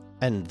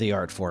 And the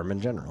art form in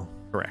general.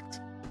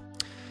 Correct.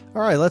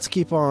 All right, let's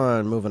keep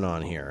on moving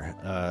on here.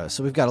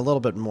 So we've got a little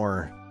bit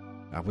more...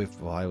 I'm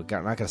not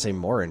going to say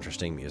more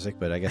interesting music,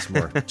 but I guess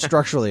more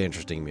structurally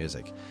interesting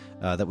music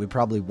that we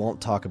probably won't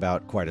talk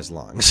about quite as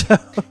long. So.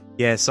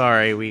 Yeah,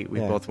 sorry. We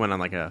both went on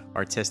like a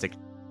artistic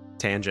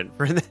tangent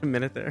for a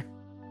minute there.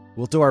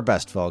 We'll do our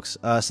best, folks.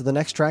 So the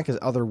next track is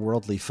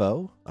Otherworldly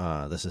Foe.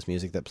 This is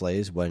music that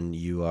plays when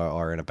you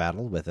are in a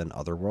battle with an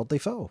otherworldly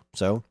foe.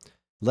 So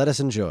let us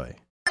enjoy.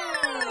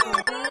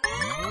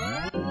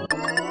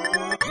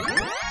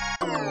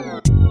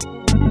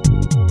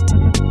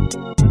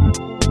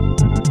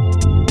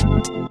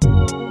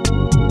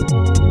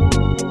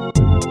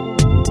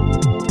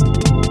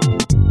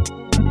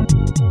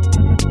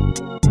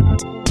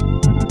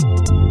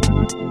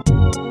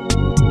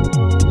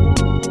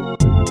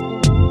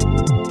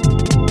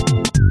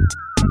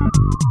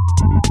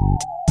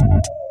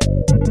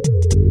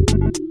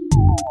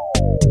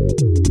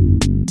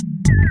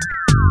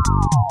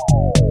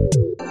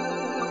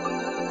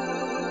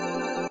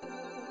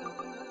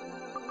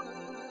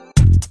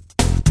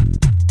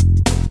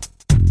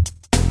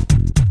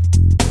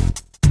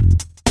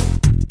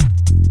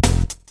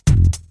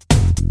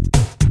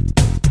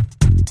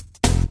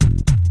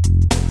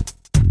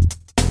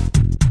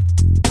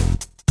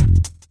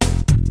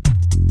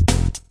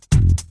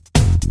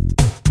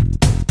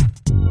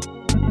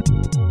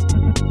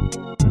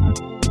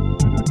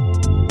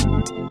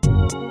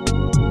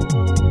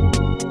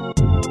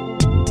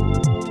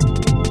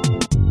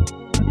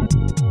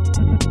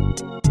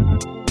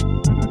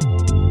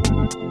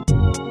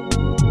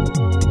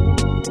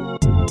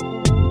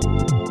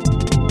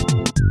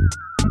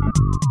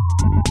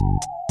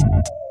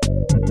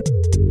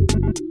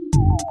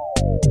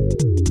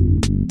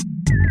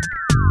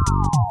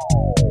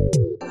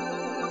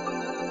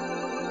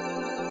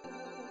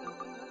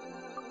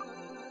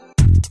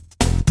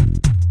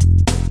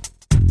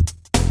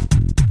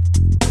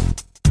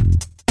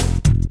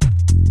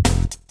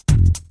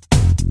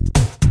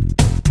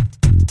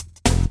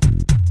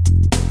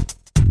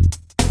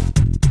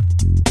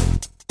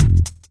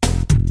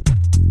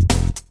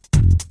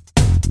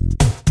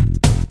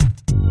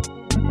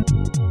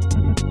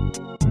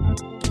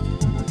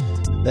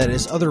 That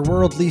is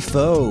Otherworldly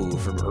Foe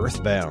from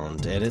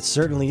Earthbound, and it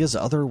certainly is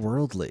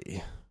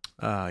otherworldly.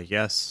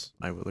 Yes,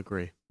 I will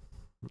agree.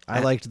 I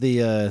liked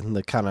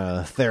the kind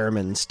of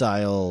theremin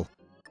style,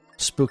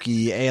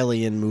 spooky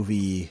alien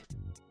movie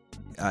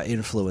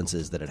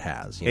influences that it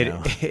has. You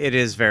know? It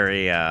is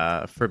very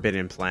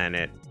Forbidden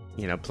Planet,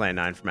 Plan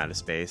 9 from outer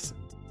space.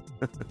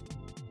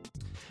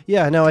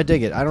 Yeah, no, I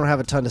dig it. I don't have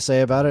a ton to say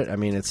about it. I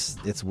mean,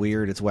 it's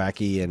weird, it's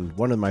wacky, and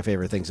one of my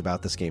favorite things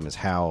about this game is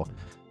how,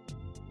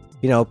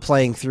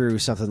 playing through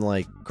something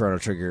like Chrono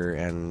Trigger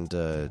and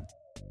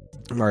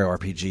Mario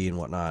RPG and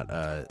whatnot,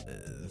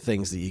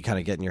 things that you kind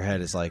of get in your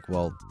head is like,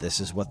 well, this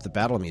is what the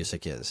battle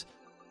music is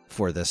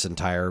for this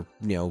entire,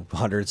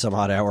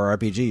 100-some-odd-hour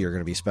RPG you're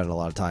going to be spending a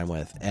lot of time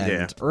with.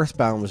 And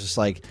Earthbound was just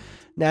like,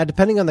 nah,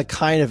 depending on the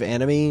kind of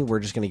enemy, we're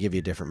just going to give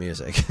you different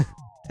music.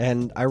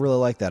 And I really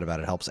like that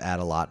about it. It helps add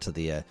a lot to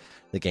the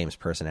game's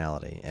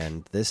personality.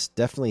 And this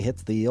definitely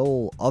hits the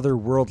old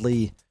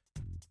otherworldly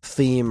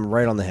theme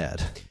right on the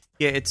head.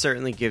 Yeah, it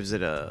certainly gives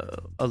it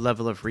a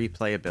level of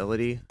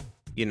replayability.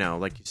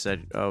 Like you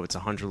said, it's a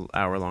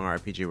 100-hour-long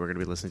RPG. We're going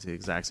to be listening to the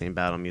exact same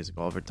battle music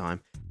all over time.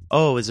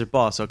 Oh, is it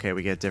boss? Okay,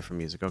 we get different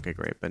music. Okay,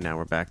 great. But now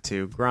we're back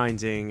to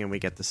grinding, and we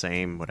get the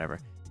same whatever.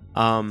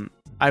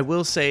 I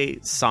will say,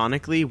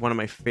 sonically, one of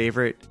my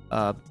favorite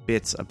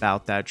bits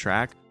about that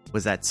track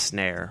was that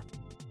snare.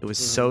 It was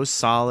so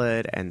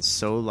solid and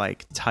so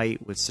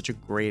tight with such a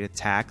great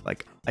attack.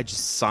 I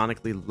just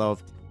sonically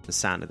love the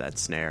sound of that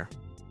snare.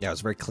 Yeah, it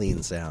was a very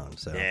clean sound.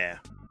 So yeah.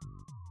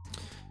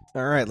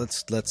 All right, let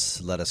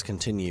us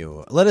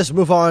continue. Let us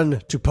move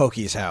on to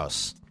Pokey's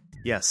house.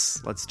 Yes,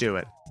 let's do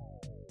it.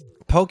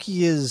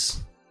 Pokey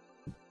is,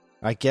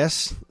 I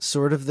guess,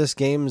 sort of this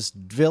game's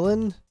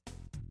villain.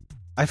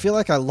 I feel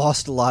like I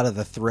lost a lot of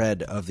the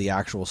thread of the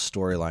actual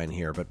storyline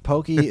here, but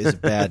Pokey is a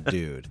bad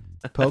dude.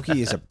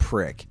 Pokey is a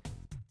prick,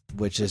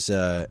 which is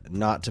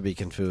not to be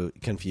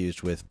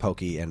confused with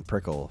Pokey and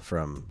Prickle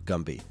from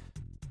Gumby.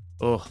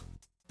 Oh.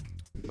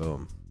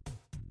 Boom.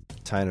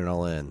 Tying it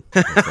all in.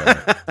 With,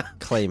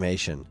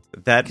 claymation.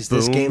 Because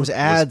this game's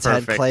ads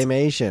had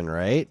claymation,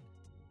 right?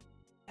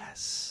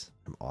 Yes.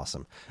 I'm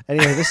awesome.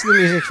 Anyway, this is the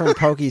music from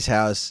Pokey's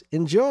house.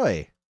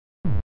 Enjoy.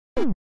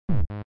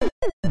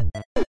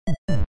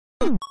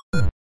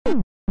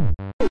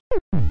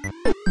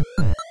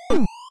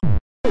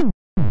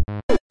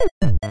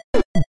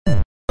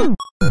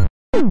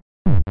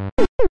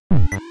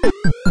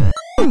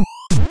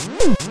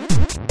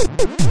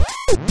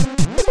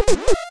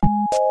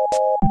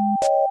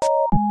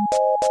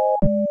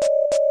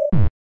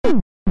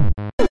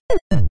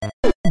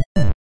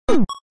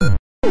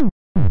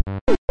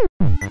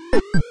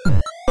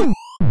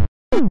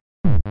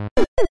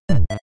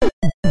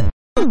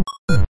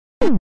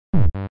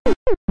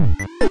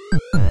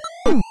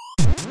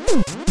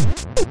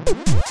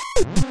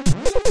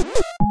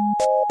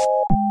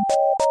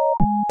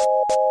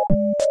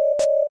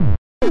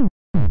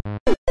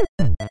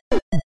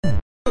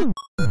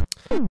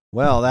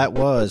 Well, that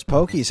was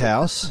Pokey's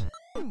house.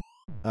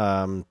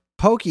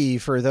 Pokey,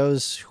 for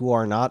those who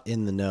are not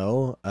in the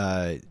know,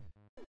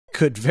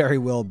 could very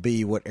well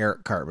be what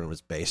Eric Cartman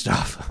was based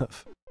off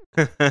of.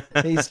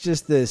 He's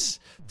just this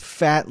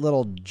fat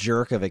little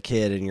jerk of a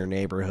kid in your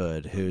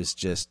neighborhood who's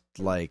just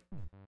like,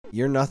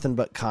 you're nothing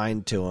but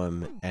kind to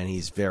him, and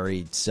he's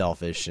very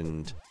selfish,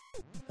 and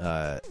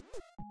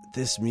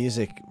this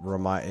music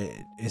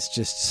it's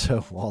just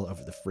so all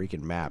over the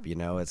freaking map,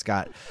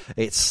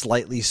 it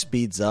slightly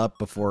speeds up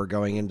before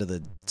going into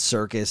the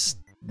circus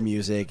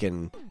music,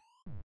 and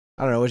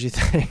I don't know, what'd you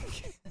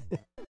think?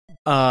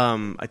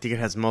 I think it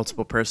has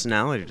multiple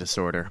personality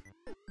disorder.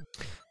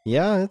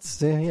 Yeah, I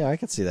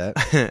can see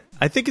that.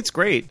 I think it's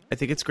great. I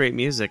think it's great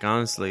music,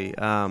 honestly.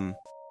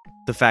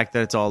 The fact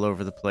that it's all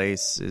over the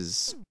place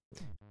is,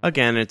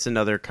 again, it's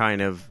another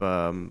kind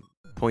of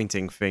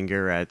pointing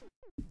finger at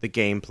the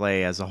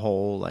gameplay as a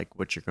whole, like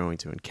what you're going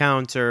to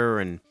encounter,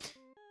 and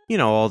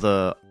all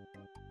the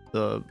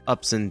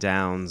ups and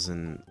downs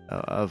and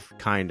of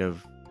kind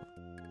of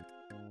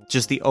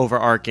just the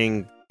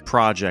overarching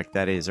project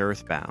that is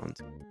Earthbound.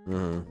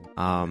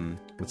 Mm-hmm.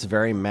 It's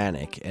very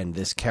manic, and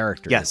this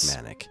character is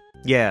manic.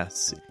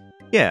 Yes,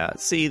 yeah.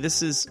 See,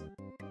 this is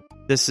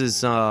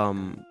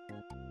man,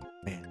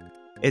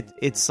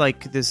 it's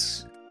like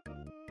this.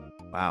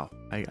 Wow,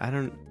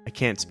 I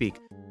can't speak.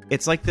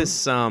 It's like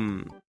this.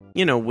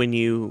 When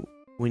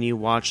you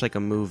watch like a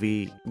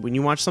movie, when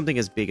you watch something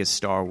as big as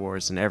Star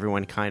Wars, and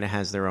everyone kind of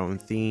has their own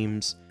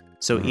themes.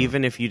 So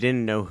even if you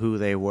didn't know who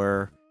they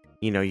were,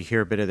 you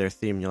hear a bit of their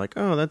theme, and you're like,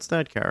 oh, that's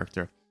that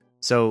character.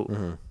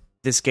 So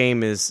this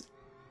game is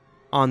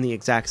on the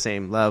exact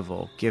same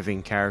level,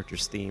 giving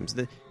characters themes.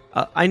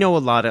 I know a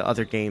lot of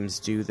other games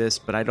do this,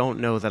 but I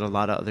don't know that a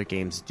lot of other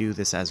games do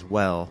this as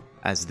well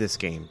as this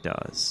game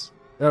does.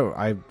 Oh,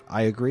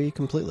 I agree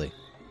completely.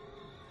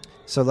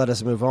 So let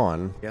us move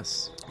on.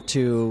 Yes.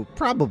 To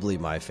probably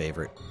my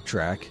favorite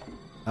track.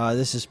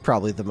 This is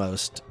probably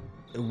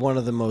one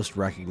of the most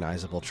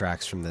recognizable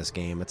tracks from this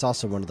game. It's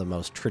also one of the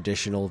most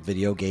traditional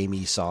video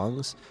gamey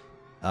songs,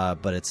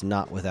 but it's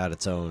not without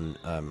its own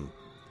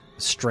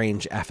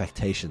strange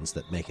affectations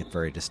that make it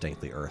very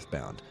distinctly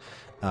Earthbound.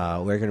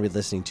 We're going to be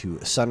listening to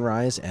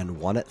Sunrise and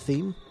Onett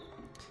theme.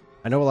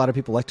 I know a lot of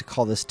people like to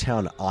call this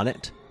town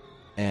Onett,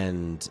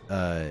 and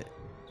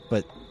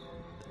but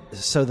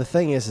so the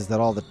thing is that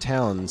all the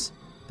towns,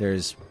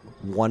 there's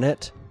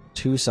Onett,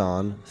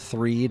 Tucson,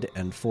 Threed,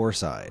 and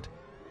Forsyth.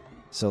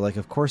 So, like,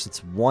 of course it's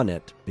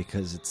Onett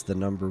because it's the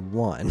number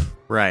 1.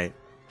 Right.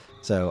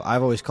 So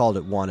I've always called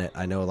it Onett.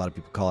 I know a lot of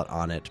people call it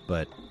Onett,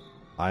 but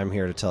I'm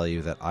here to tell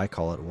you that I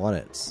call it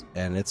Onett.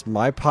 And it's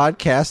my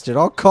podcast, and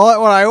I'll call it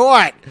what I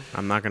want.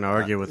 I'm not going to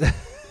argue with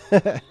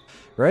it.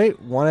 Right?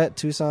 Onett,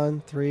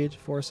 Tucson, Threed,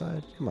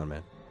 Forsyth. Come on,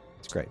 man.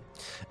 It's great.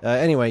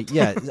 Anyway,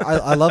 yeah,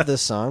 I love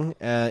this song,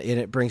 and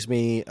it brings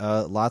me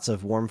lots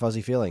of warm,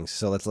 fuzzy feelings.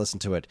 So let's listen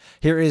to it.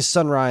 Here is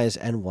Sunrise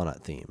and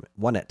Onett theme.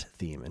 Onett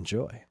theme.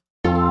 Enjoy.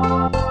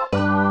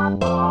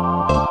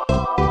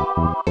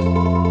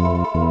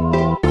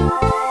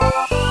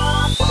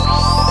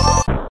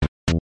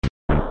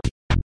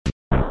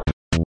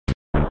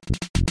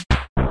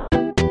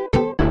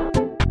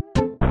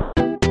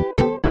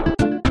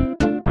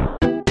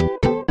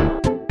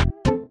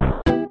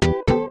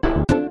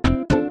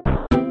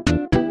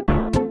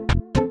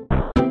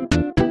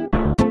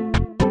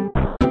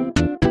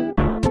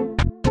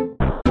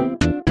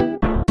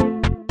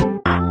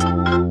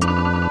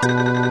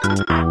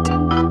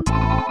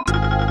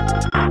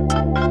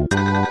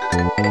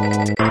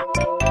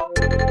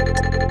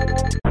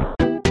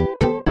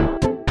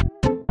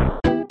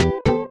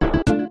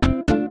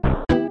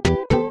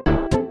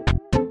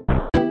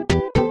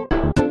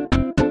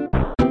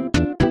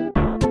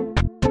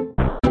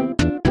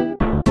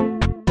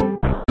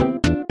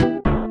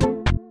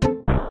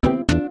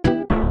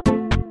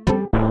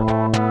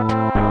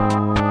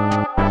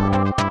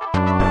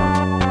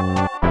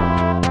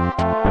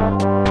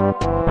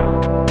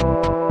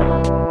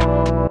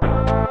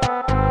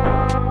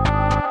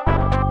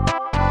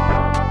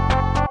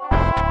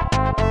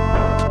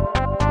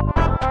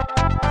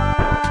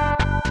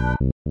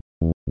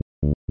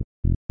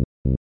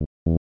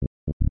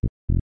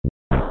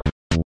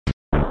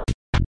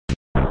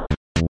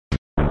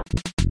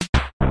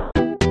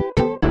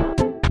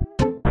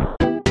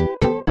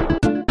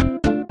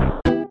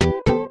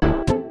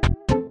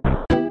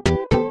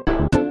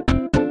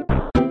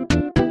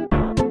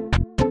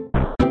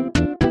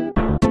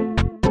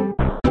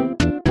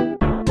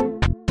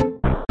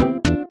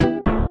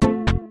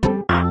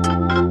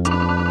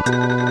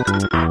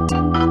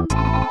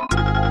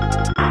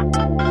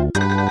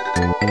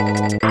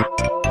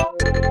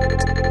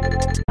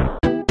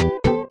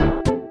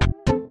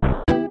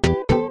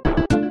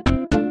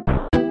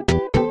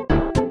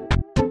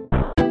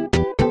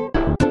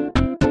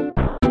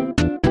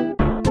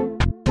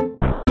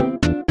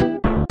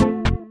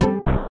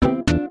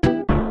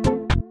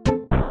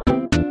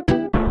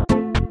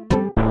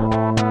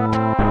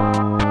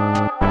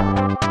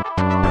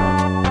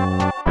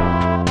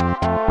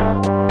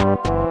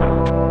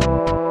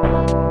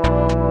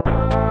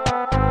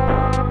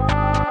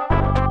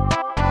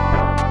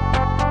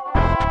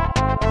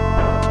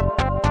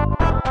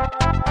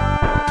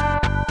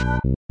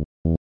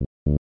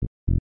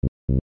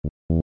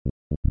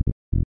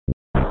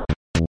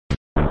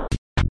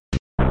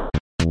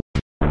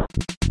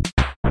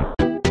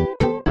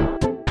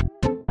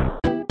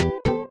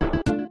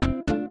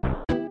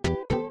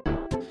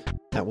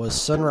 That was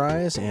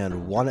Sunrise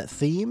and Onett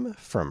theme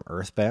from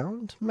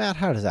Earthbound. Matt,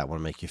 how does that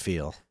one make you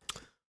feel?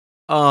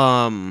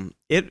 Wow.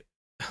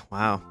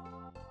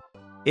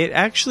 It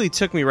actually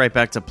took me right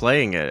back to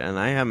playing it, and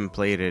I haven't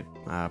played it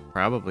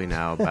probably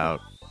now about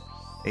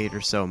 8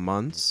 or so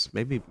months,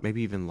 maybe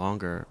even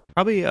longer.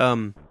 Probably, I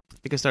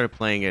think I started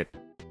playing it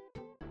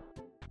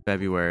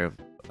February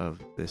of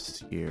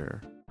this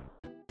year.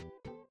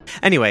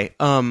 Anyway,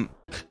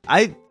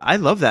 I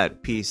love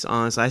that piece.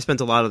 Honestly, I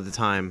spent a lot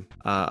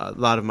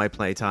of my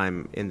play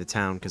time in the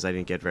town because I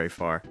didn't get very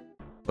far.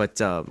 But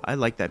I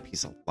like that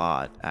piece a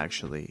lot,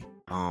 actually.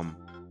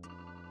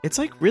 It's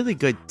like really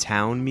good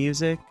town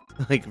music,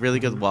 like really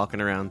good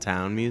walking around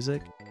town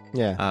music.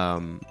 Yeah.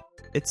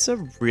 It's a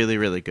really,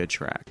 really good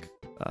track.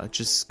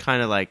 Just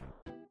kind of like,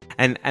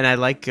 and I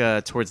like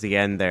towards the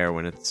end there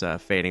when it's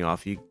fading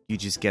off, you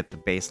just get the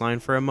bass line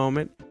for a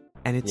moment,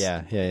 and it's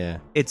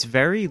it's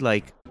very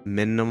like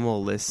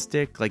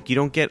minimalistic. Like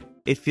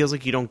it feels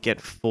like you don't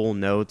get full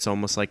notes,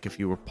 almost like if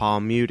you were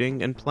palm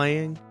muting and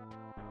playing.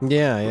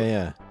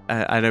 Yeah.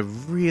 And I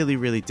really,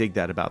 really dig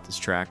that about this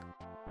track.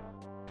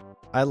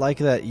 I like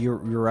that.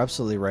 You're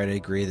absolutely right. I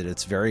agree that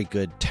it's very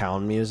good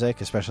town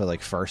music, especially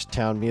like first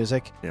town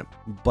music. Yep.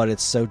 But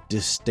it's so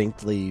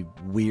distinctly,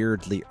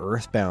 weirdly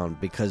Earthbound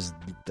because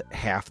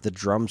half the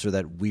drums are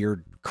that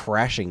weird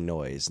crashing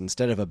noise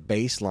instead of a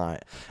bass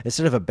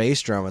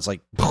drum. It's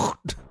like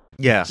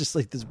yeah, it's just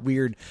like this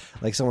weird,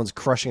 like someone's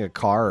crushing a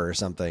car or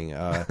something.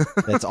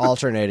 That's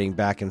alternating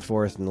back and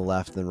forth in the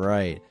left and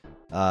right.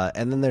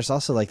 And then there's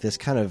also like this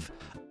kind of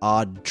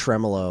odd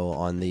tremolo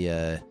on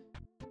the.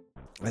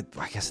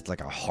 I guess it's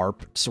like a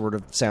harp sort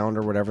of sound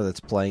or whatever that's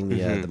playing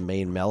the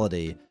main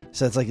melody.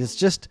 So it's like it's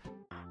just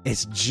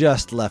It's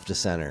just left to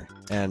center,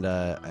 and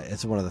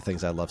it's one of the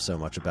things I love so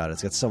much about it.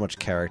 It's got so much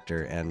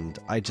character, and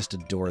I just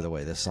adore the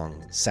way this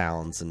song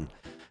sounds, and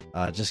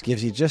just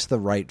gives you just the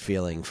right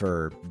feeling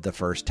for the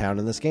first town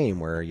in this game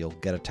where you'll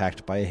get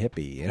attacked by a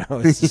hippie. You know,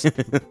 it's just,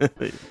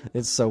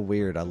 it's so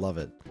weird. I love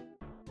it.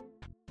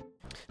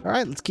 All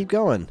right, let's keep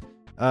going.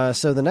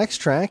 So the next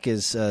track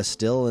is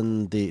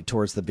still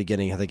towards the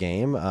beginning of the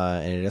game,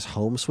 and it is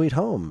Home Sweet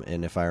Home.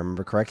 And if I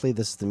remember correctly,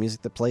 this is the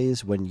music that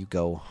plays when you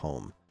go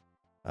home.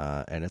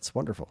 And it's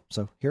wonderful.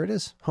 So here it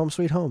is, Home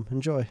Sweet Home.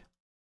 Enjoy.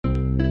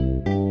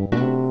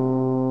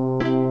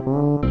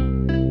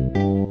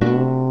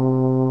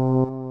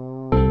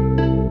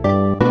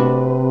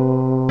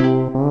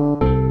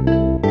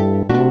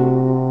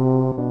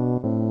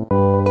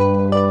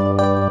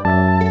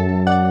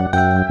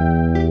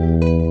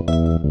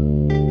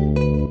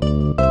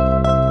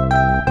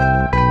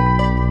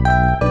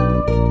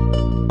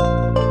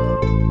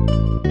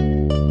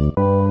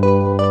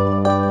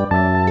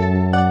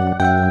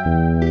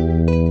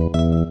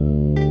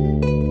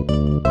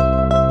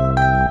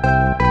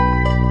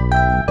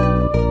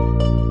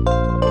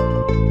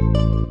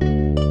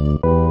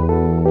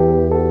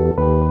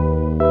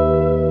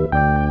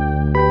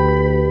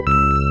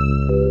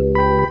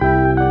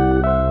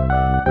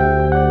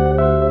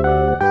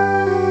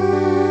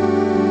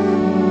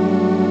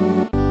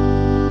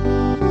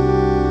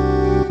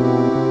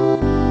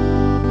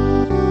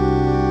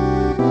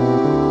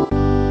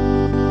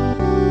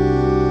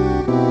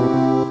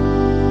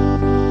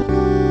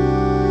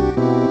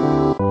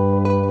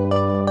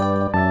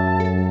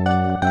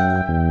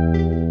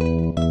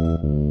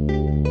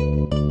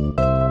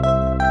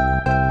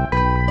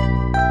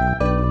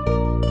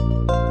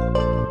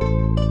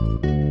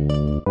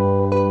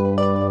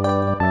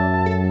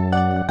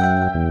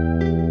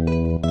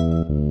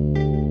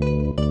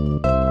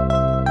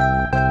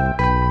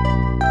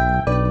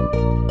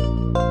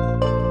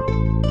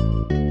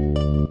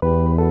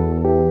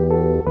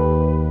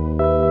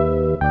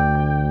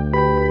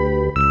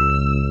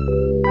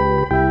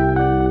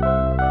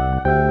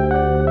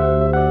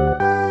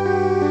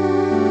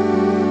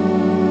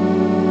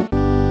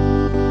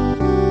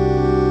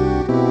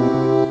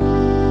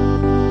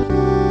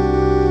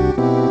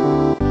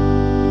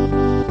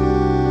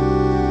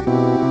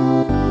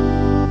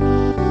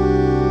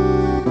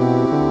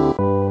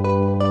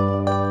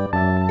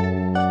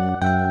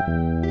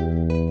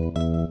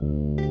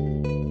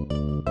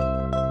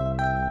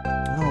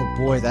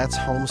 That's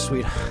Home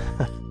Sweet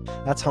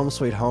that's Home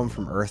Sweet Home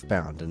from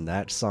Earthbound, and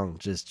that song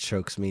just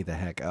chokes me the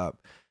heck up.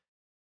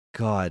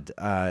 God,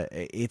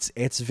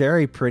 it's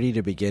very pretty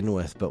to begin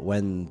with, but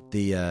when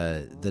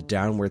the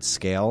downward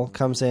scale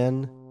comes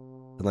in,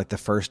 and like the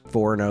first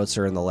 4 notes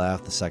are in the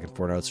left, the second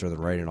 4 notes are in the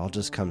right, and it all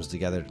just comes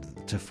together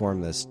to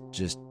form this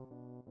just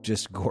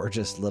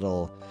gorgeous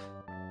little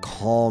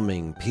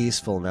calming,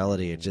 peaceful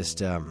melody. It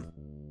just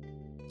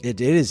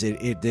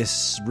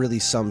this really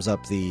sums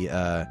up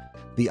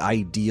the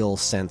ideal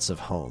sense of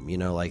home, you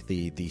know, like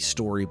the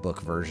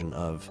storybook version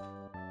of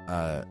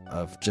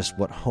just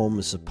what home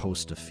is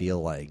supposed to feel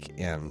like.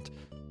 And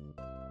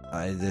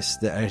this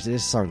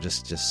song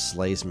just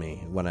slays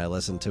me when I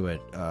listen to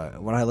it.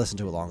 When I listen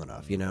to it long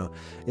enough, you know,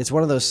 it's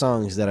one of those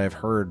songs that I've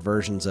heard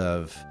versions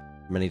of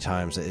many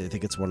times. I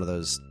think it's one of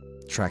those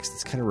tracks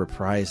that's kind of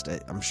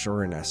reprised, I'm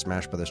sure, in a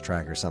Smash Brothers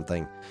track or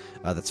something.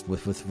 That's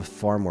with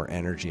far more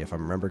energy, if I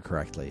remember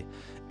correctly.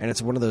 And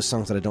it's one of those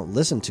songs that I don't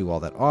listen to all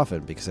that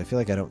often because I feel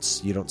like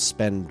you don't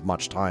spend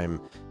much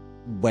time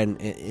when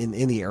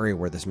in the area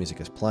where this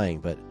music is playing,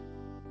 but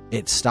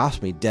it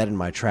stops me dead in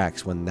my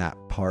tracks when that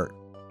part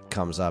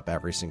comes up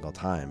every single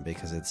time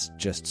because it's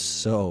just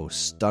so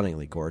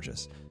stunningly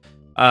gorgeous.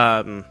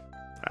 I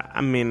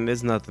mean,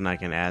 there's nothing I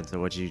can add to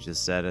what you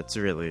just said. It's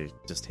really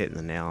just hitting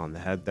the nail on the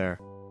head there.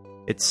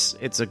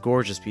 It's a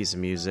gorgeous piece of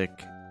music.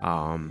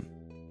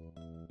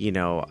 You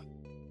know,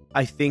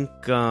 I think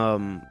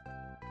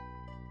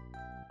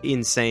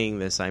in saying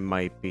this, I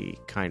might be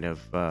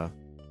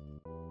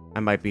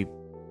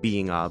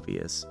being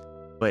obvious,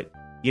 but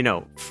you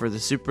know, for the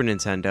Super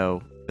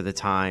Nintendo, for the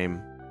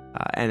time,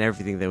 and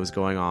everything that was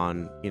going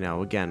on, you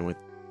know, again with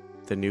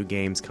the new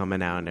games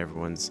coming out and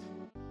everyone's,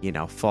 you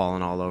know,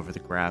 falling all over the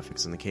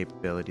graphics and the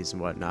capabilities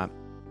and whatnot.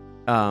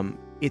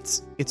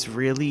 It's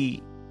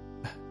really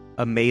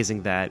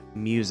amazing that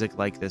music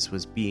like this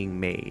was being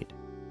made,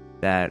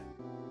 that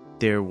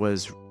there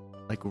was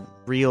like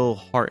real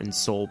heart and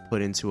soul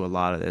put into a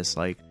lot of this.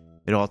 Like,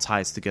 it all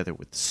ties together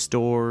with the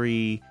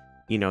story,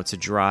 you know, to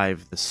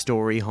drive the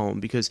story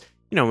home. Because,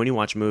 you know, when you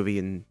watch movie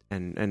and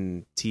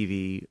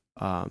TV,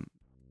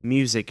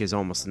 music is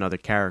almost another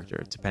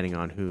character, depending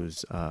on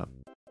who's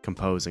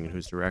composing and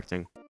who's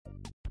directing.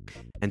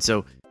 And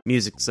so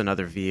music's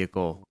another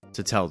vehicle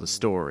to tell the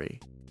story,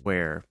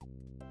 where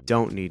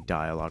don't need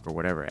dialogue or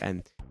whatever.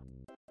 And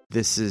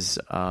this is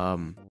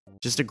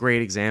just a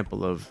great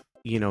example of,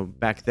 you know,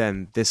 back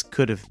then this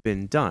could have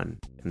been done,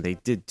 and they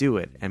did do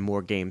it, and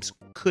more games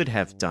could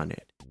have done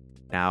it.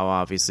 Now,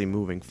 obviously,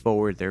 moving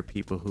forward, there are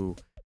people who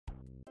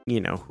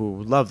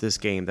who love this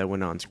game that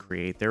went on to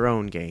create their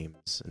own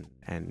games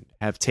and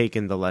have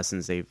taken the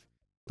lessons they've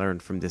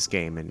learned from this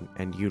game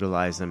and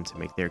utilize them to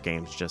make their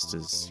games just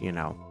as,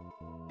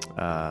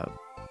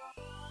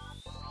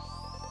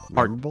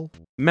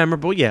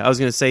 memorable. Yeah, I was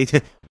going to say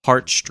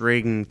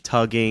heartstring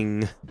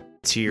tugging,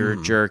 tear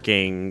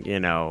jerking,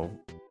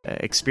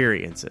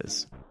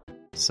 experiences.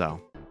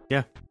 So,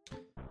 yeah.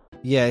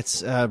 Yeah,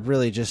 it's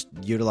really just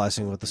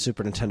utilizing what the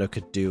Super Nintendo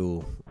could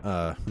do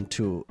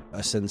to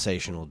a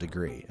sensational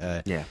degree.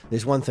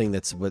 There's one thing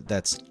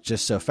that's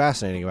just so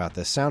fascinating about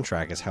this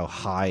soundtrack is how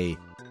high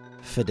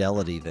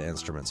fidelity the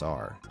instruments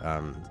are.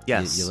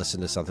 Yes. You listen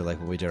to something like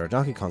when we did our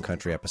Donkey Kong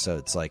Country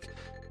episodes, like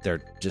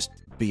they're just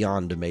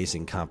beyond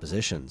amazing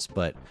compositions,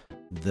 but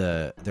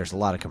there's a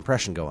lot of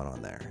compression going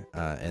on there,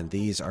 and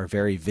these are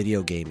very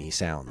video gamey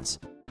sounds.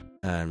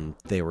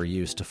 They were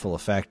used to full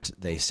effect.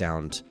 They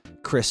sound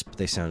crisp,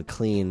 they sound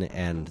clean,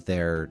 and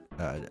they're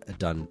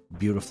done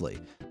beautifully.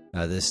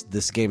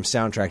 This game's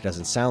soundtrack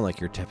doesn't sound like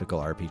your typical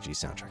RPG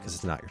soundtrack because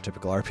it's not your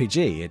typical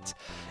RPG.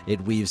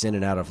 It weaves in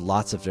and out of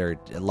lots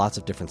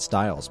of different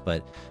styles,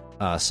 but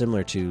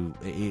similar to,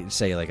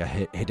 say, like a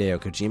Hideo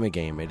Kojima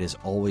game, it is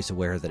always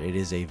aware that it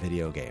is a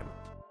video game,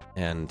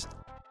 and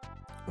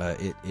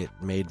it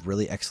made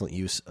really excellent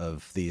use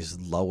of these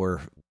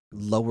lower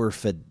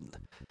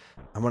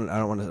I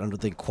don't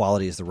think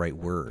quality is the right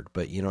word,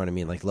 but you know what I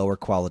mean, like lower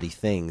quality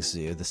things.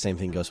 The same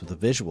thing goes with the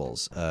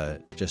visuals.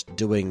 Just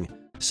doing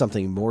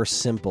something more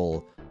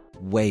simple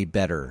way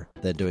better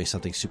than doing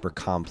something super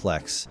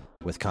complex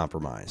with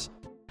compromise.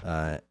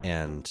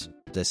 And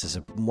this is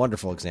a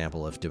wonderful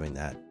example of doing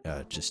that.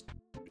 Just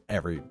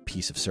every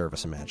piece of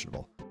service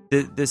imaginable.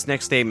 This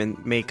next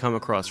statement may come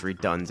across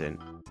redundant,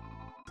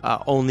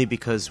 only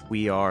because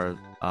we are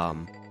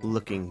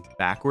looking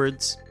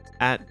backwards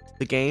at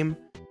the game.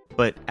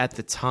 But at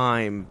the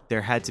time,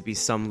 there had to be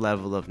some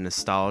level of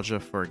nostalgia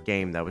for a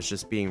game that was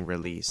just being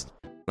released.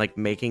 Like,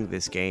 making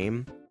this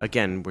game,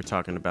 again, we're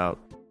talking about,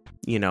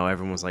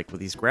 everyone was like, well,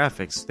 these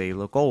graphics, they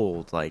look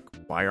old. Like,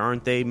 why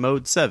aren't they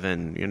Mode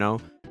 7,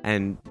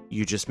 And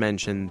you just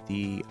mentioned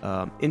the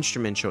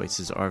instrument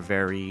choices are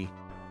very,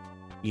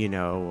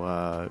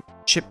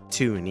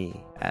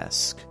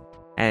 chiptune-esque.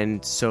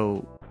 And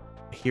so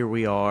here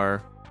we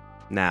are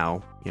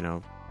now,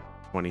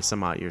 20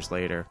 some odd years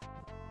later,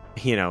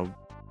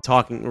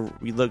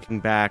 looking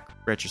back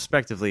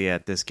retrospectively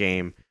at this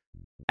game,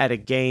 at a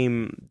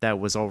game that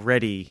was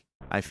already,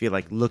 I feel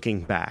like,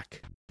 looking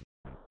back,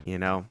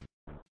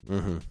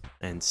 Mm-hmm.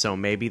 And so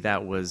maybe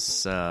that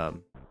was, I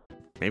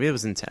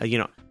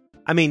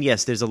mean,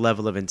 yes, there's a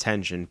level of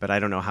intention, but I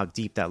don't know how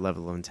deep that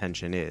level of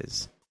intention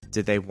is.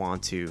 Did they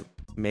want to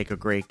make a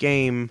great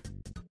game,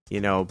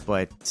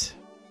 but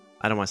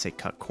I don't want to say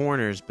cut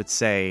corners, but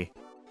say,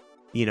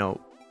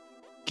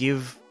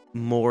 give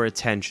more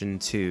attention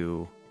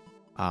to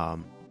the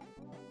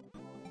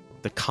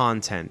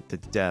content, the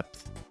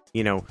depth.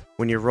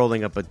 When you're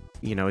rolling up a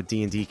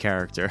D&D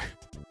character,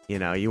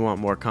 you want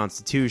more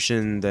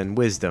constitution than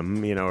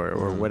wisdom,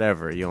 or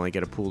whatever. You only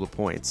get a pool of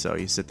points, so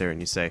you sit there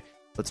and you say,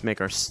 let's make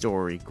our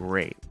story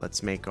great,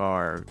 let's make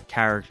our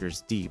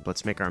characters deep,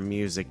 let's make our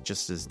music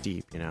just as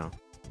deep.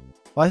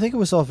 Well, I think it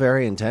was all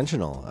very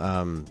intentional.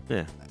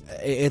 Yeah,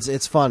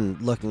 it's fun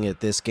looking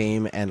at this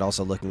game and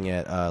also looking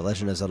at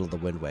Legend of Zelda: The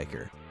Wind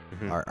Waker.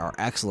 Are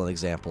excellent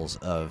examples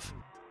of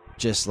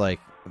just like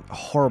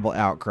horrible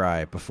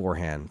outcry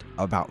beforehand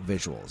about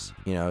visuals.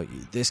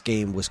 This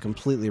game was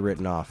completely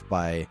written off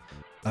by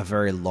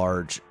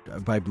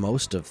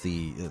most of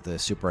the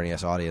Super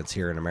NES audience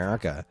here in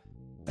America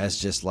as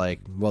just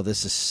like, well,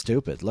 this is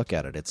stupid. Look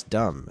at it. It's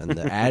dumb. And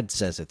the ad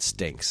says it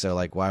stinks. So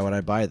like, why would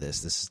I buy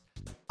this?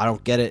 I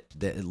don't get it.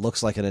 It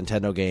looks like a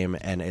Nintendo game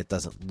and it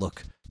doesn't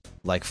look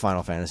like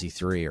Final Fantasy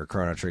III or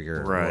Chrono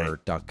Trigger or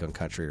Donkey Kong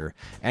Country or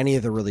any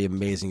of the really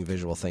amazing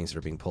visual things that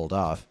are being pulled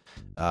off.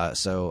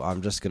 So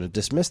I'm just going to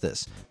dismiss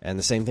this. And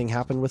the same thing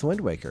happened with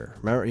Wind Waker.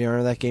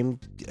 Remember that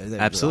game?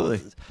 Absolutely.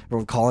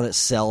 Everyone calling it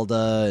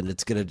Zelda, and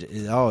it's going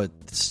to,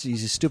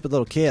 he's a stupid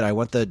little kid. I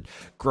want the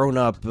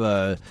grown-up,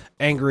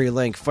 angry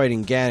Link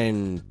fighting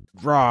Ganon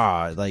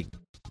raw. Like,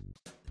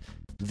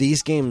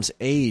 these games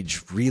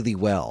age really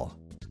well.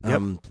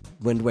 Yep.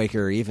 Wind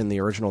Waker, even the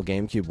original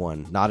GameCube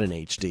one, not in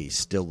HD,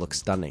 still looks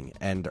stunning.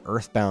 And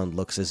Earthbound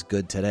looks as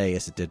good today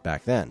as it did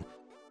back then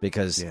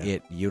because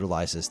it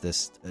utilizes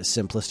this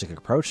simplistic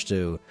approach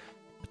to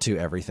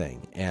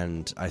everything.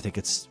 And I think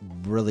it's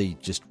really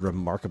just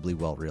remarkably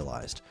well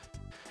realized.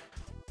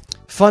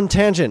 Fun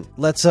tangent.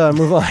 Let's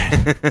move on.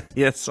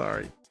 Yeah,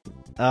 sorry.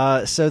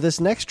 So this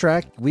next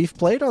track, we've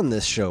played on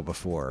this show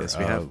before. Yes,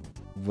 we have.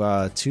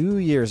 2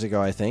 years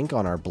ago, I think,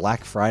 on our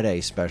Black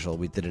Friday special,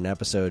 we did an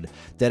episode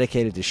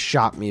dedicated to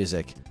shop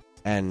music,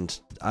 and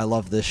I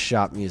love this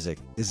shop music.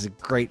 This is a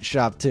great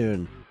shop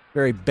tune.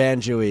 Very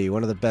banjo-y,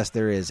 one of the best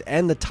there is.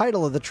 And the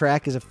title of the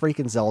track is a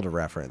freaking Zelda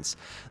reference.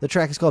 The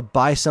track is called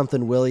Buy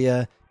Something Will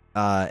Ya,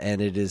 and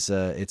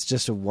it's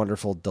just a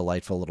wonderful,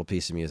 delightful little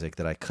piece of music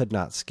that I could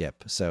not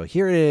skip. So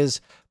here it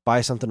is, Buy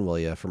Something Will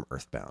Ya from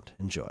Earthbound.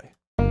 Enjoy.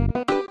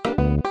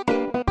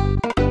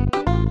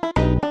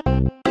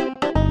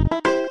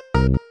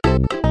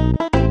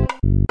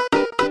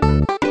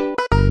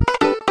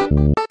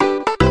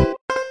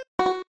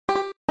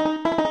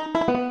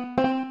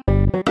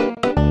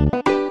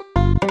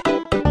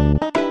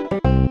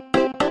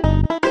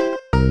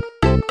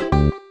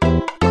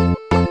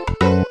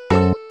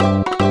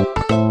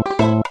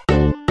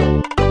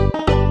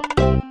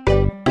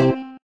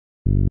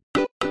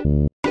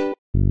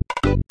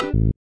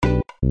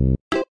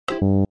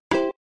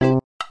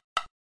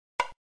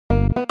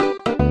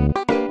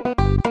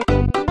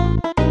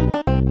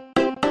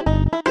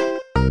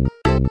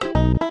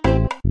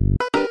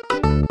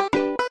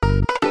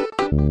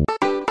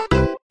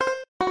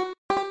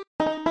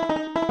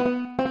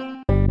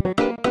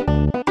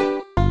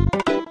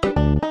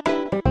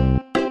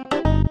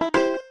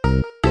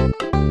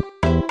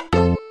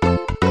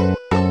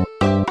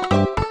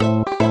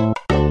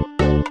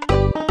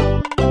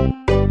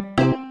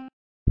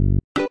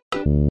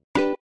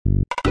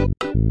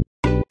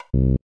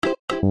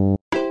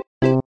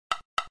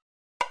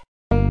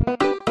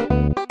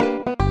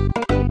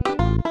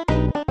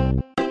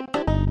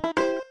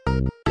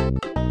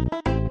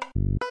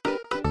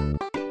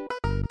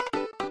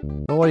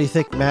 Well, what do you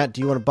think, Matt? Do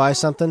you want to buy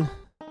something?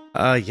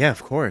 Yeah,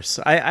 of course.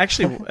 I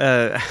actually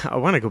I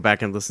want to go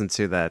back and listen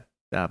to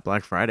that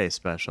Black Friday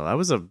special. I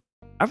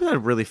had a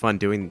really fun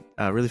time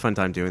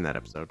doing that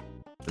episode.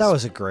 That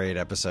was a great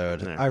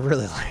episode. Yeah. I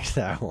really liked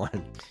that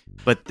one.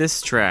 But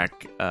this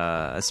track,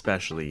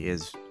 especially,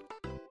 is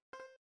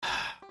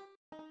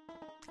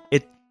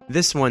it.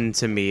 This one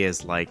to me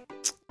is like,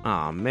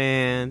 oh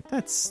man,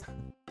 that's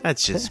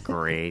just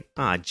great.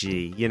 Ah,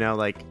 gee,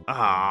 like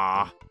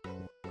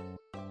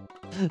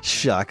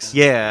Shucks.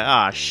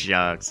 yeah,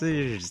 shucks.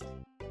 It's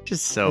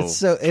just so.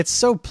 It's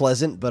so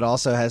pleasant, but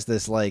also has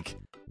this like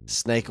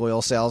snake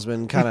oil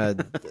salesman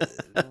kind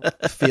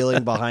of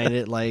feeling behind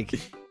it, like.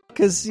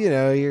 Because,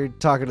 you're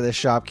talking to the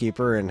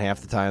shopkeeper and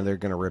half the time they're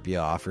going to rip you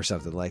off or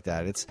something like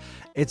that.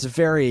 It's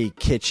very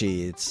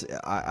kitschy.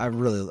 I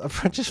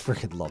just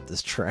freaking love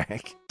this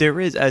track. There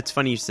is, it's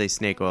funny you say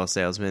snake oil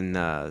salesman,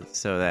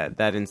 so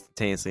that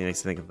instantaneously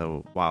makes me think of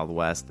the Wild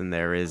West. And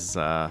there is,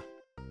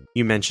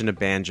 you mentioned a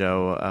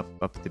banjo up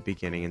at the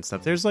beginning and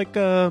stuff. There's like it's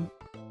a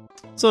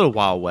little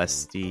Wild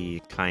Westy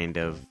kind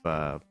of,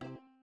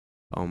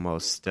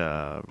 almost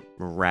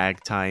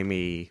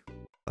ragtimey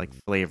like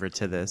flavor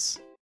to this.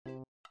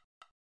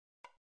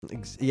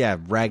 Yeah,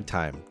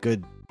 ragtime.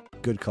 Good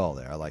call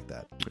there. I like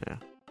that. Yeah,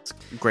 it's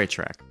a great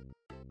track.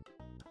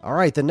 All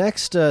right, the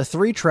next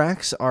 3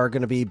 tracks are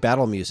going to be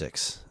battle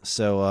musics.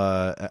 So,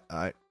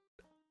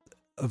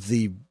 of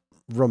the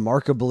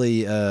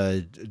remarkably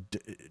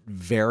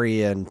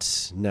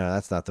variant. No,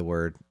 that's not the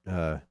word.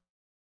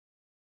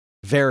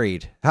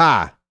 Varied.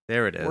 Ha!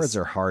 There it is. Words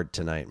are hard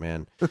tonight,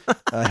 man.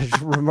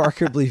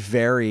 Remarkably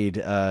varied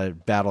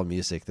battle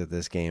music that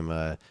this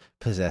game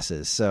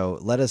possesses. So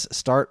let us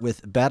start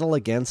with Battle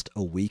Against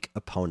a Weak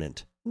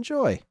Opponent.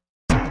 Enjoy.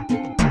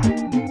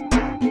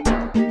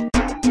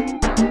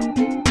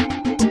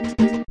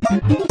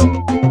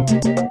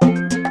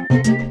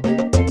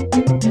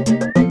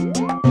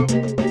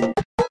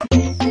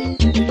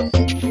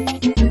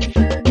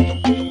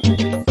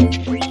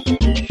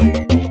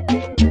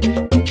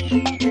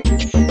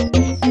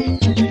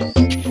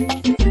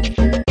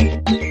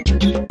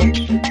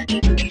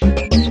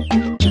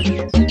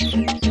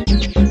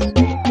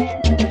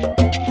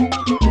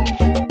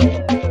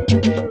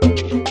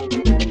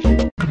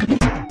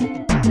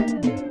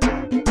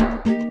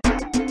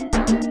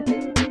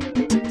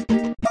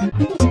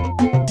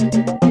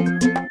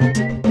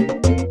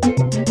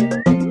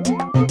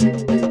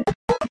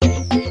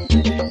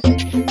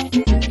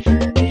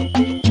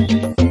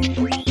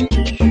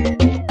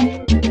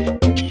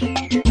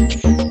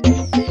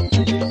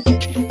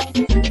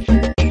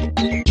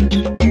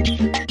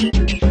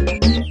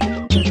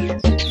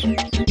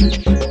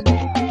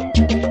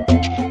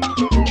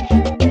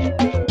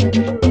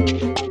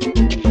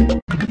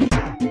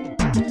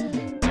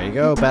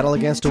 Battle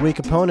Against a Weak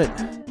Opponent.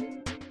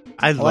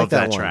 I love like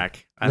that one.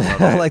 track. I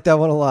love it. I like that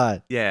one a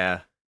lot. Yeah,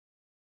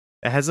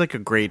 it has like a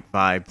great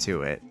vibe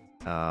to it.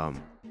 I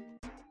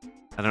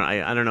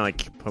don't know. I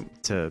can't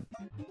put to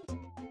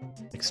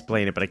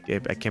explain it, but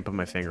I can't put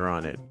my finger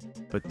on it.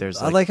 But there's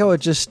I like how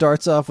it just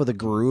starts off with a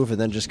groove and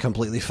then just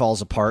completely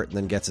falls apart and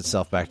then gets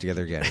itself back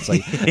together again. It's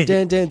like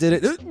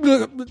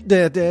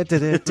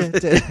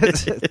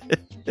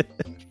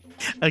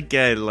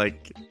again,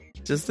 like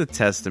just a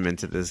testament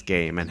to this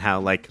game and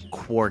how like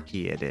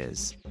quirky it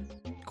is.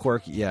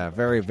 Quirky, yeah,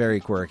 very,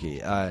 very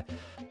quirky. I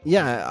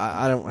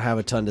don't have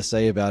a ton to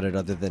say about it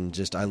other than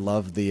just I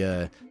love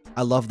the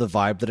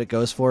vibe that it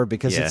goes for,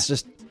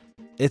 because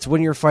it's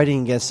when you're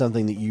fighting against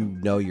something that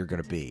you're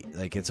going to beat.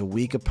 Like, it's a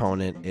weak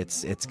opponent.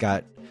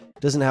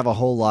 Doesn't have a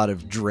whole lot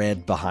of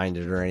dread behind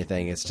it or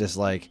anything. It's just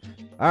like,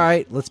 all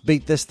right, let's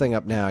beat this thing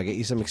up now. Get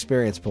you some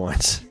experience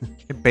points.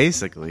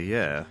 Basically,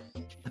 yeah.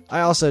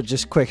 I also,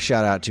 just quick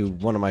shout out to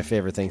one of my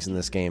favorite things in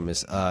this game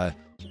is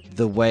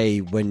the way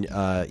when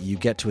you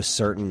get to a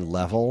certain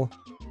level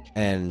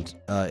and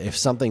if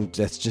something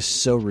that's just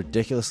so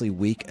ridiculously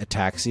weak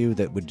attacks you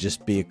that would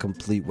just be a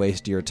complete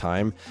waste of your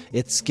time,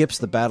 it skips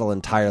the battle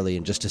entirely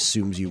and just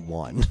assumes you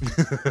won.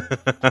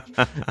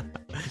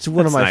 It's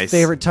one of my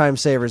favorite time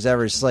savers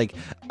ever. It's like,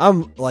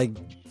 I'm like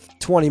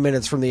 20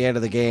 minutes from the end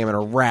of the game and a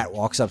rat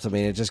walks up to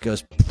me and it just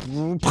goes,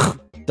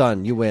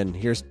 done, you win.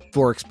 Here's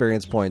 4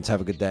 experience points.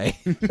 Have a good day.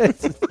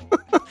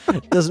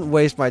 It doesn't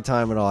waste my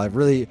time at all. I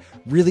really,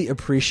 really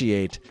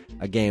appreciate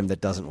a game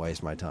that doesn't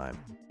waste my time.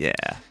 Yeah.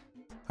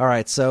 All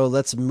right, so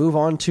let's move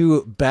on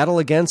to Battle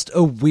Against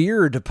a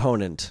Weird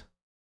Opponent.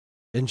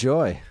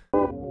 Enjoy.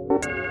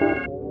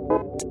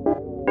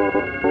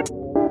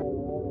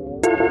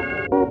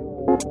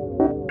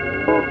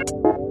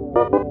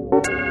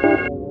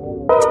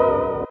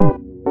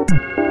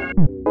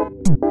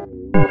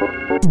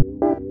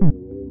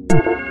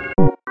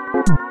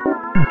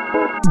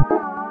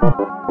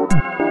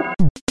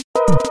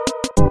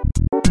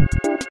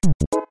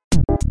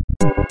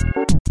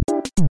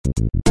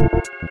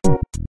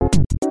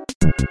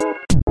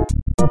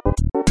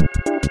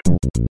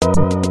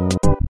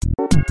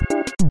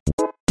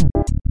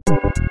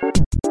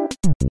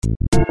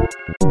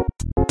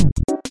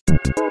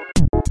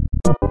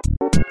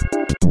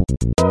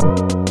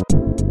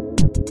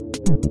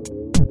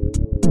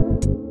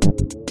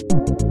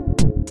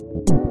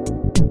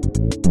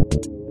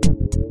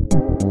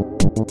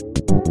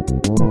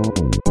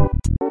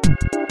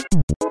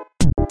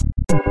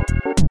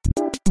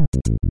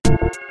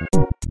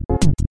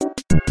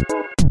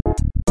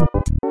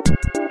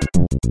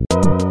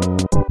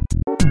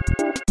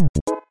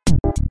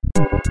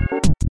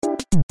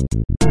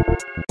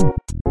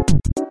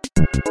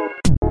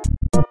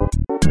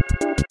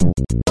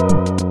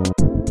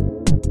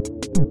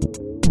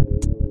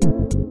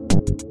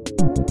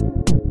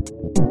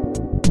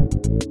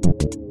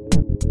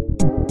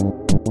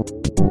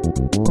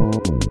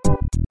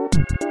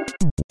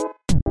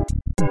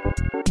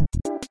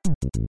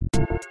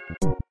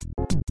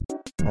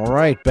 All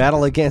right,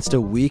 battle against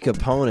a weak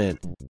opponent.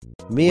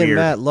 Me and Weird.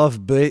 Matt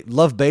love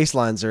bass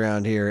lines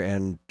around here,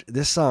 and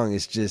this song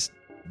is just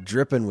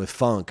dripping with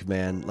funk,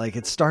 man. Like,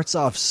 it starts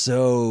off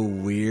so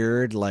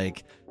weird,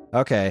 like,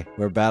 okay,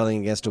 we're battling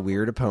against a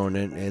weird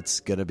opponent. It's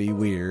gonna be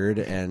weird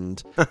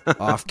and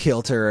off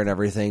kilter and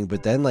everything,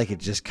 but then, like, it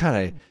just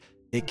kind of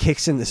it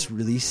kicks in this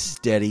really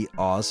steady,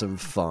 awesome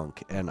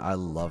funk, and I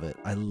love it.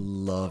 I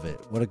love it.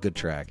 What a good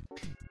track.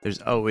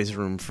 There's always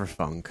room for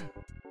funk.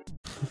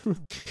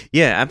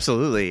 Yeah,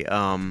 absolutely.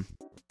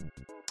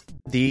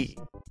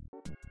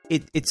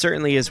 It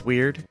certainly is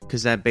weird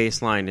because that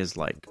bass line is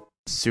like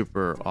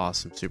super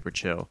awesome, super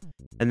chill,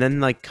 and then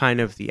like kind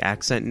of the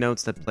accent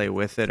notes that play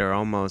with it are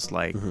almost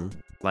like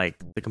like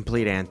the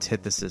complete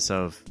antithesis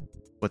of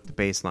what the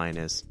bass line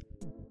is.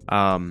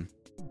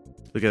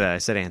 Look at that, I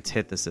said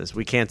antithesis.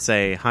 We can't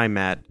say, hi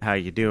Matt, how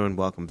you doing,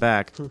 welcome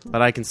back,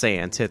 but I can say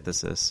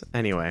antithesis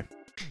anyway.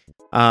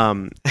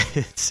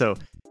 So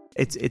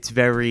it's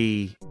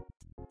very,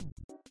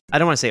 I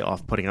don't want to say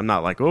off-putting. I'm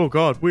not like, oh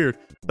god, weird,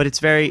 but it's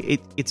very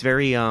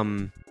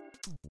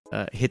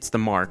hits the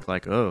mark.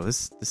 Like, oh,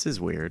 this is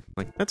weird.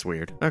 Like, that's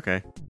weird.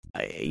 Okay,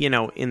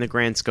 in the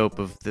grand scope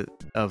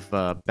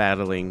of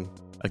battling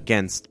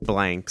against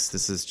blanks,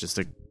 this is just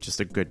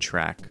a good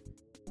track.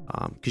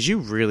 Because you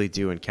really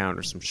do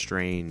encounter some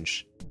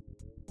strange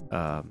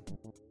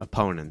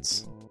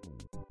opponents.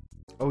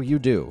 Oh, you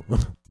do.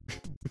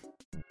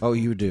 Oh,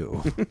 you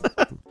do.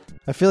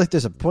 I feel like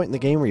there's a point in the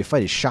game where you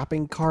fight a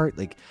shopping cart.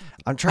 Like,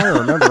 I'm trying to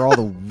remember all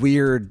the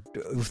weird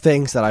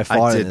things that I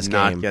fought in this game.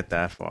 I did not get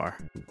that far.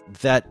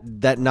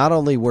 That not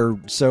only were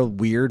so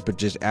weird, but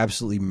just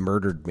absolutely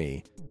murdered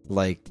me.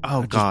 Like,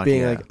 oh just god,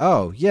 being yeah. like,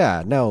 oh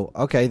yeah, no,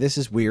 okay, this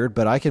is weird,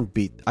 but I can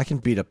beat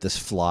up this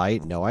fly.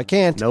 No, I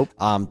can't. Nope,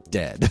 I'm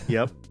dead.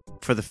 Yep,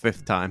 for the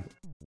 5th time.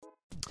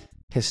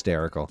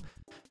 Hysterical.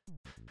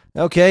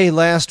 Okay,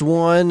 last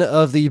one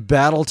of the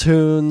battle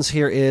tunes.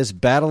 Here is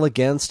Battle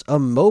Against a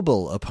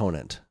Mobile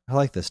Opponent. I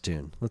like this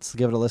tune. Let's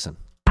give it a listen.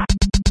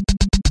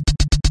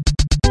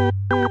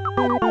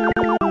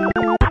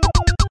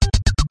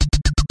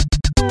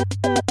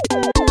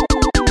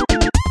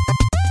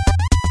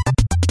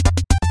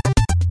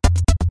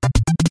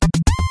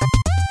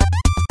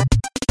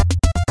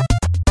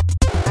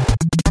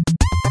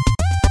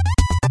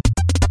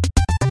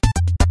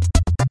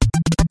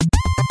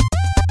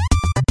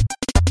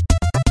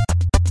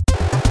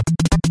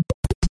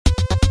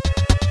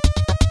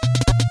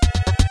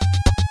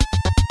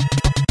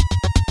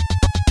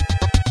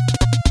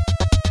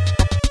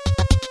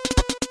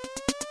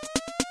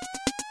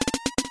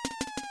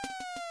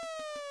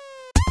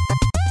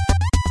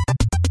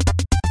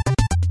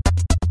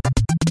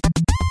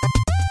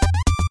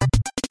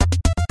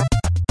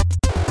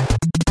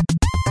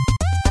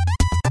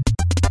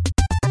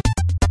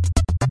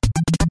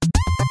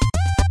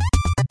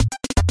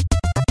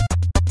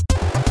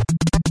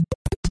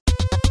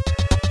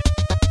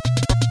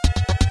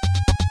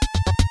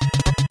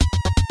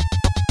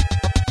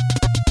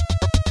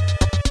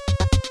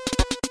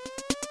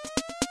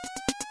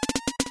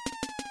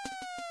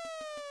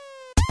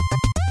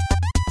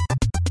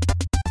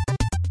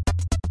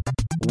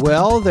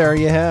 Well, there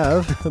you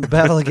have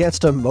Battle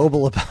Against a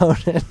Mobile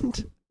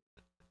Opponent.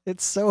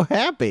 It's so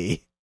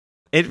happy.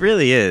 It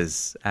really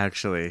is,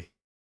 actually.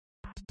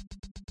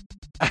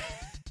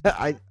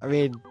 I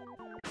mean,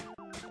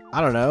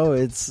 I don't know.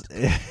 It's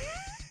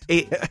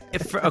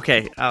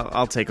okay.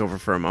 I'll take over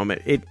for a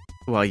moment.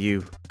 While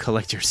you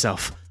collect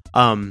yourself.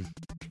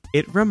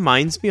 It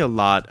reminds me a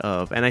lot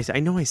of, and I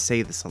know I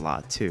say this a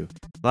lot too.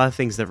 A lot of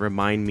things that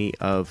remind me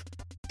of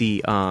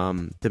the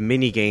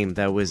mini game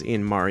that was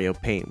in Mario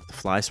Paint with the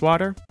Fly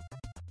Swatter.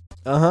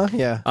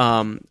 Yeah.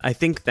 I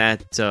think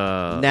that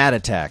Gnat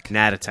Attack.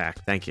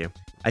 Thank you.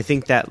 I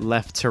think that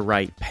left to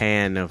right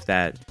pan of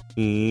that.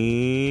 I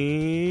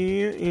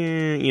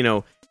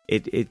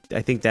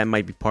think that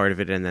might be part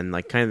of it, and then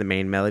like kind of the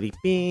main melody,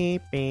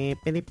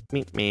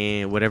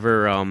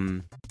 whatever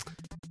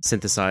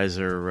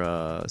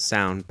synthesizer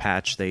sound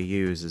patch they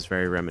use is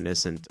very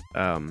reminiscent.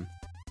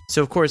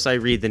 So of course I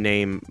read the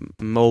name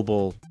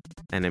Mobile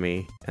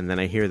Enemy, and then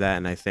I hear that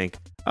and I think,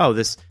 oh,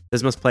 this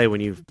must play when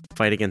you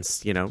fight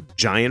against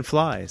giant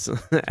flies,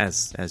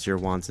 as you're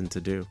wanting to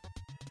do.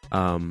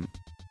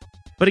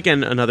 But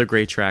again, another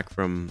great track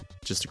from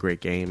just a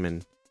great game,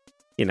 and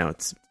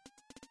it's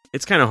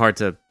kind of hard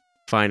to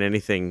find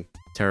anything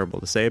terrible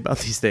to say about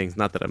these things.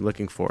 Not that I'm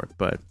looking for it,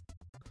 but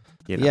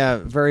yeah,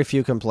 very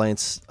few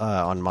complaints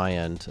on my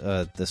end.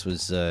 This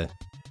was I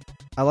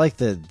like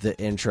the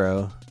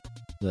intro,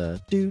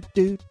 the do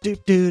do do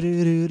do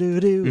do do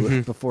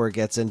do before it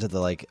gets into the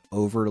like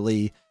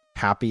overly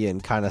happy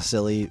and kind of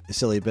silly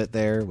bit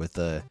there with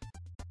the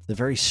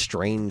very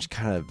strange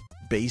kind of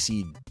bass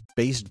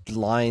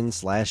line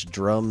 /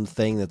 drum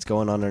thing that's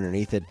going on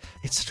underneath it.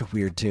 It's such a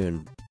weird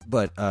tune,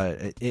 but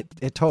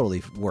it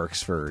totally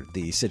works for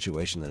the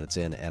situation that it's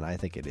in, and I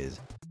think it is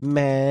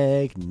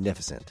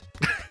magnificent.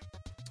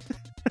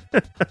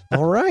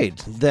 All right,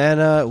 then.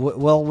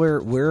 Well,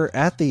 we're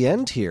at the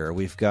end here.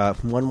 We've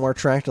got one more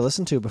track to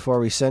listen to before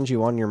we send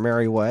you on your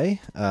merry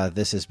way.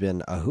 This has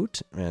been a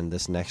hoot, and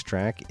this next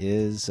track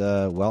is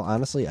well,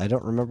 honestly, I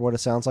don't remember what it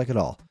sounds like at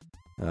all.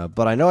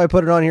 But I know I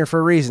put it on here for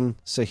a reason.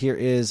 So here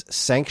is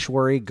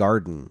Sanctuary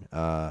Garden.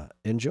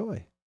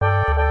 Enjoy.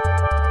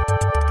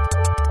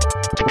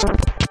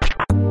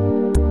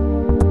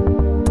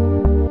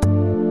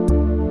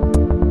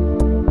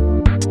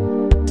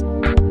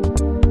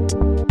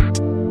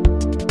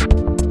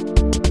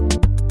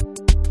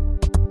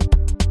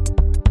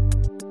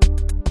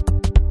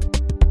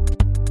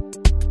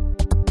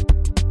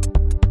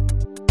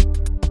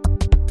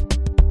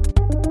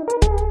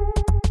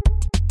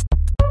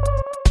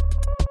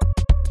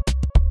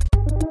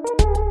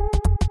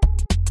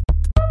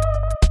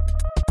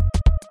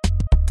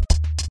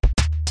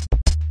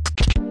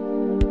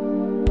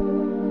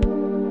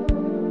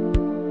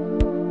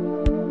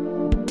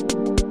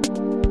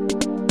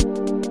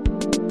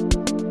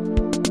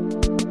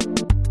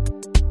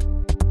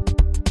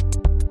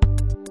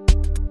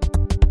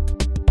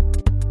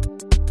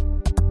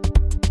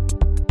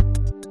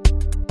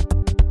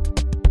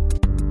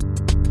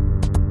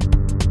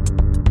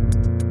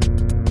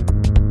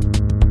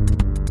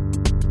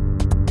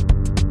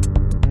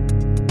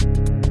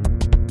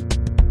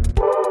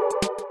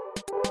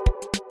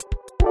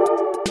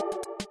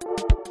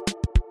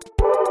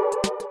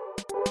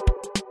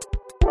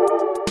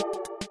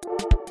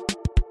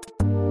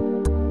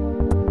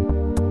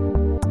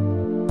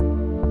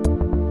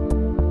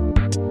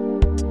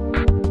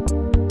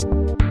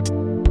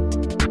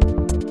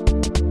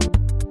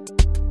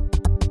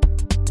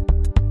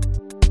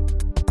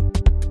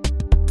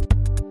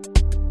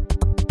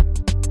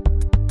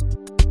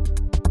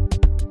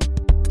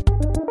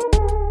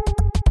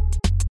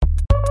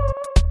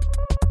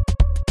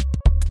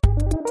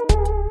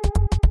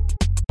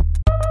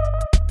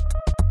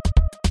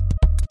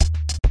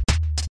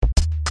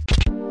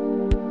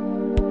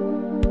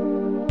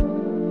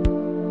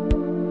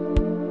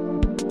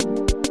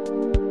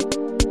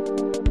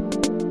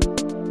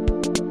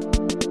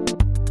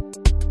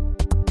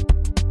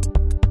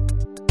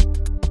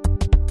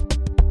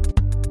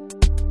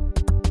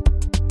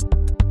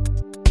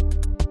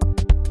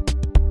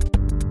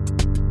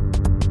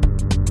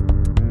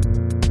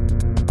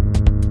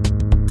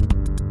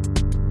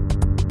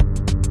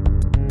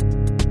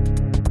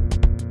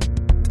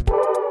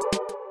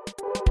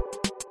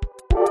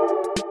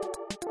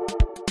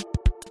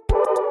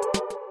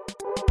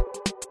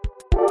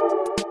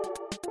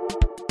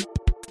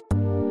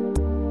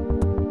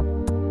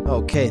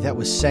 Okay, that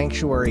was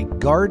Sanctuary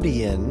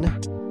Guardian,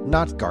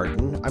 not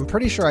Garden. I'm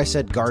pretty sure I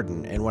said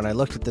Garden, and when I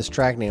looked at this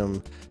track name,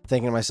 I'm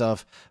thinking to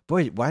myself,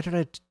 boy, why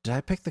did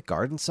I pick the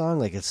Garden song?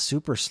 Like, it's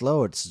super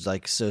slow. It's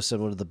like so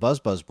similar to the Buzz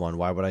Buzz one.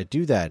 Why would I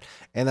do that?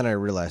 And then I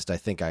realized I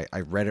think I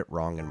read it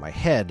wrong in my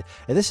head,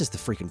 and this is the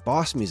freaking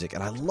boss music,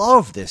 and I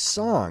love this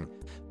song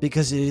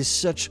because it is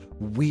such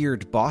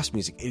weird boss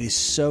music. It is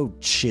so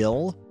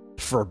chill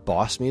for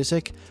boss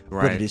music,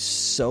 Right. but it is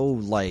so,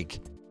 like,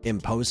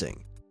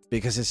 imposing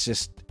because it's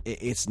just,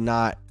 it's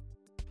not,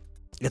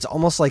 it's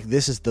almost like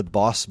this is the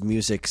boss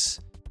music's,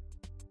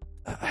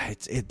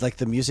 like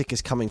the music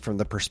is coming from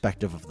the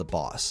perspective of the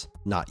boss,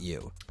 not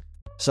you.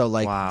 So,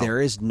 like, Wow.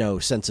 there is no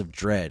sense of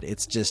dread.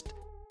 It's just,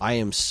 I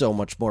am so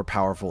much more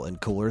powerful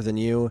and cooler than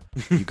you.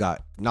 You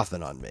got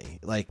nothing on me.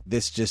 Like,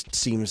 this just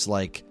seems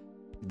like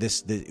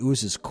the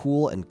oozes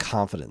cool and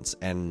confidence,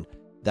 and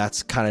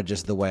that's kind of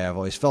just the way I've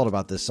always felt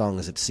about this song,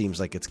 is it seems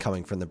like it's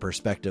coming from the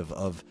perspective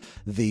of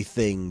the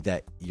thing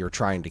that you're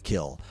trying to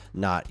kill,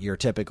 not your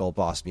typical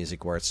boss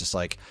music where it's just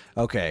like,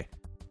 okay,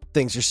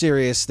 things are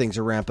serious, things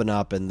are ramping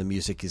up, and the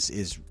music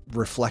is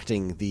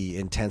reflecting the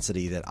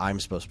intensity that I'm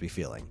supposed to be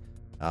feeling.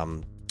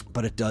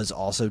 But it does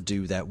also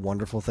do that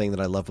wonderful thing that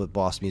I love what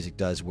boss music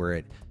does,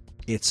 where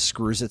it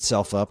screws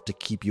itself up to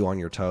keep you on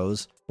your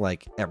toes.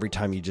 Like, every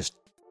time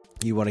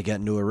you want to get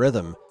into a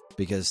rhythm,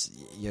 because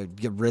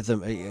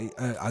rhythm,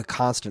 a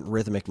constant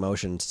rhythmic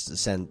motion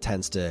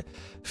tends to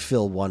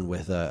fill one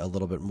with a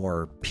little bit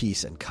more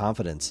peace and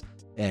confidence.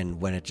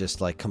 And when it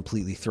just like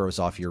completely throws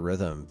off your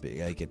rhythm,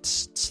 like it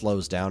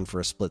slows down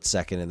for a split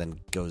second and then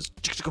goes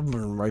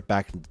right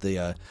back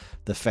into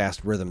the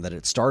fast rhythm that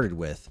it started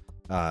with.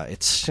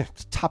 It's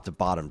top to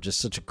bottom, just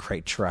such a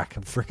great track.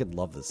 I freaking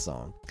love this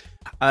song.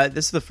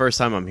 This is the first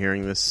time I'm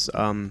hearing this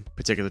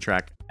particular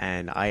track,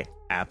 and I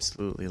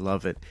absolutely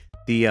love it.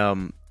 The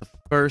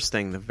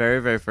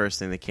very, very first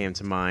thing that came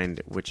to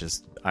mind, which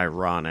is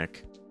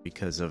ironic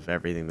because of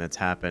everything that's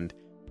happened,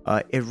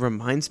 it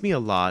reminds me a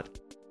lot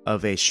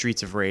of a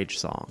Streets of Rage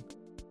song.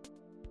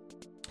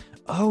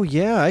 Oh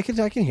yeah, I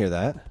can hear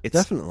that.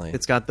 Definitely.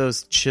 It's got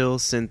those chill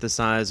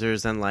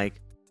synthesizers and, like,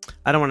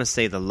 I don't want to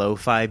say the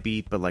lo-fi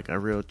beat, but like a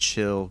real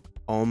chill,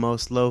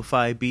 almost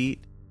lo-fi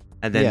beat.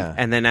 And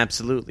then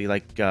absolutely,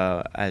 like,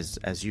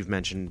 as you've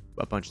mentioned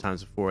a bunch of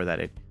times before, that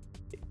it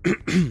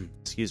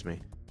excuse me.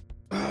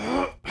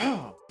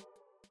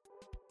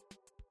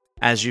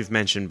 As you've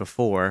mentioned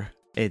before,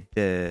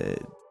 the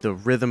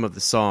rhythm of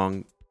the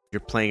song you're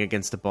playing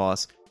against the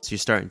boss, so you're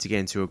starting to get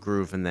into a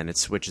groove, and then it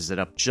switches it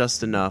up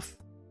just enough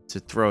to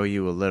throw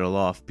you a little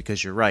off,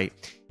 because you're right.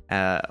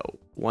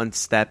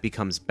 Once that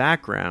becomes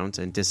background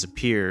and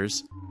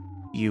disappears,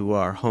 you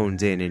are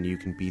honed in and you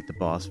can beat the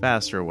boss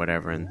faster or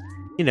whatever. And,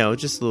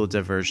 just a little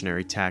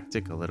diversionary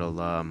tactic, a little,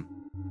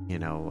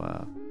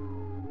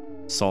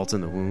 salt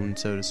in the wound,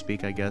 so to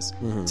speak, I guess,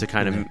 to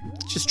kind of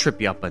just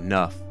trip you up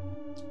enough,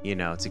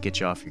 to get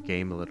you off your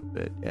game a little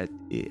bit.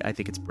 I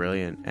think it's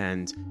brilliant.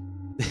 And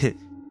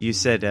you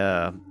said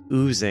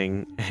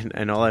oozing,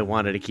 and all I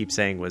wanted to keep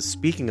saying was,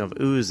 speaking of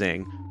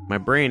oozing, my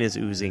brain is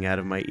oozing out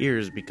of my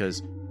ears,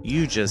 because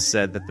you just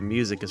said that the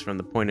music is from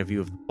the point of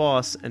view of the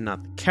boss and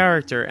not the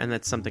character, and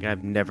that's something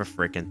I've never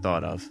freaking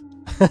thought of.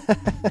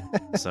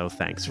 So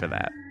thanks for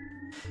that.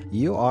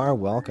 You are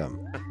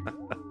welcome.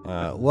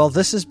 Well,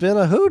 this has been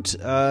a hoot.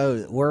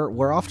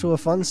 We're off to a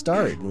fun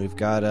start. We've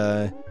got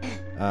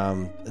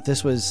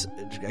this was,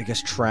 I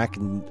guess, track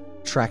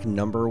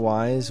number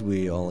wise,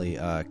 we only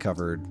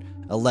covered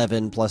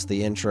 11 plus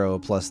the intro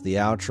plus the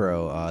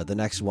outro. The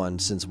next one,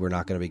 since we're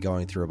not going to be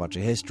going through a bunch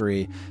of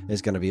history,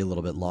 is going to be a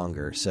little bit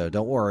longer. So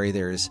don't worry,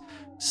 there's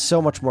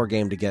so much more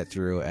game to get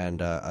through,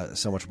 and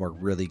so much more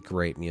really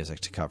great music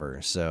to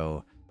cover.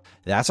 So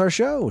that's our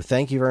show.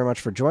 Thank you very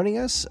much for joining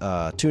us.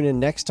 Tune in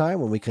next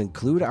time when we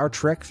conclude our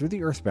trek through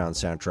the Earthbound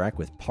soundtrack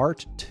with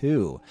Part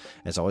 2.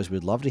 As always,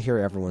 we'd love to hear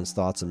everyone's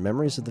thoughts and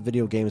memories of the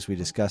video games we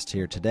discussed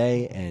here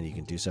today, and you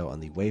can do so on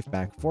the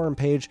Waveback forum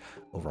page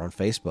over on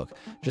Facebook.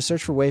 Just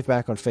search for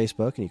Waveback on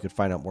Facebook, and you can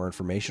find out more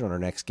information on our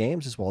next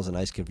games, as well as a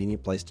nice,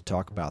 convenient place to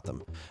talk about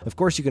them. Of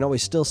course, you can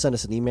always still send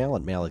us an email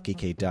at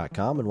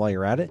mail@geekade.com, and while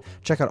you're at it,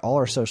 check out all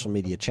our social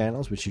media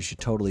channels, which you should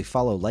totally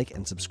follow, like,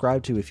 and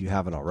subscribe to if you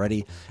haven't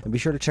already, and be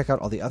sure to check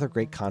out all the other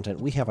great content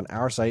we have on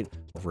our site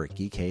over at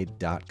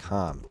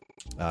geekade.com.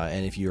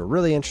 And if you're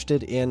really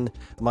interested in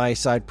my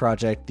side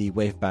project, the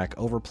Waveback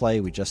Overplay,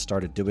 we just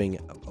started doing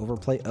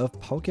Overplay of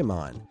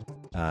Pokemon.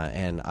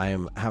 And I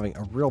am having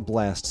a real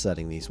blast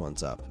setting these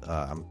ones up.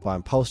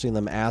 I'm posting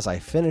them as I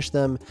finish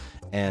them,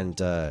 and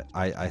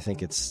I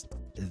think it's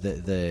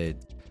the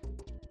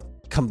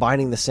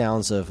combining the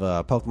sounds of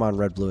Pokemon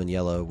Red, Blue, and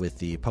Yellow with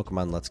the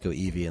Pokemon Let's Go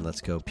Eevee and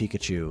Let's Go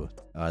Pikachu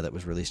that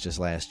was released just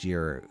last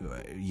year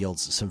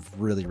yields some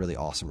really, really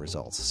awesome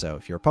results. So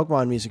if you're a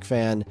Pokemon music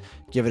fan,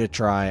 give it a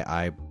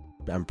try.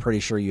 I'm pretty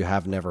sure you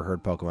have never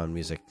heard Pokemon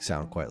music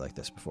sound quite like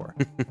this before.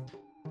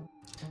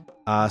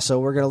 So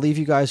we're going to leave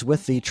you guys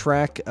with the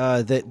track,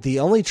 the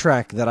only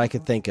track that I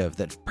could think of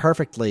that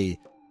perfectly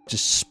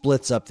just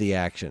splits up the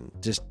action.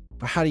 Just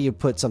how do you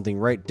put something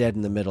right dead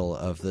in the middle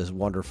of this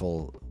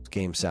wonderful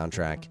game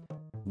soundtrack?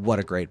 What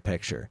a great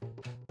picture.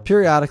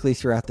 Periodically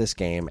throughout this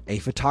game, a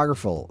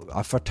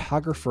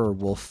photographer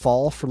will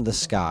fall from the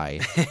sky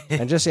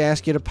and just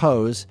ask you to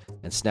pose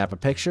and snap a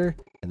picture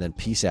and then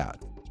peace out.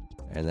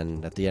 And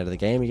then at the end of the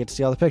game, you get to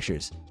see all the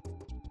pictures.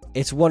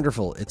 It's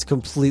wonderful. It's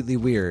completely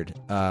weird.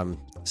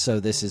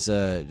 So this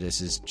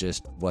is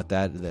just what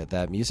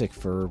that music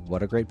for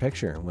What a Great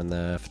Picture when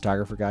the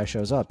photographer guy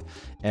shows up,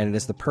 and it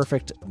is the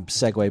perfect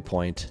segue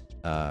point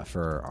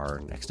for our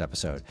next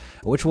episode,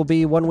 which will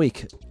be 1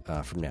 week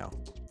from now,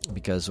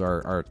 because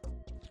our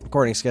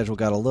recording schedule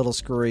got a little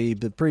screwy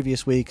the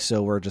previous week,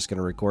 so we're just going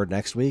to record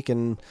next week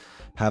and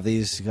have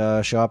these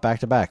show up back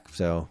to back.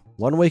 So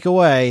 1 week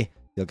away,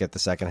 you'll get the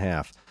second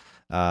half.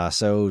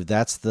 So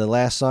that's the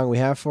last song we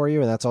have for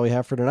you, and that's all we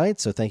have for tonight.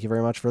 So thank you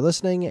very much for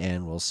listening,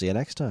 and we'll see you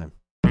next time.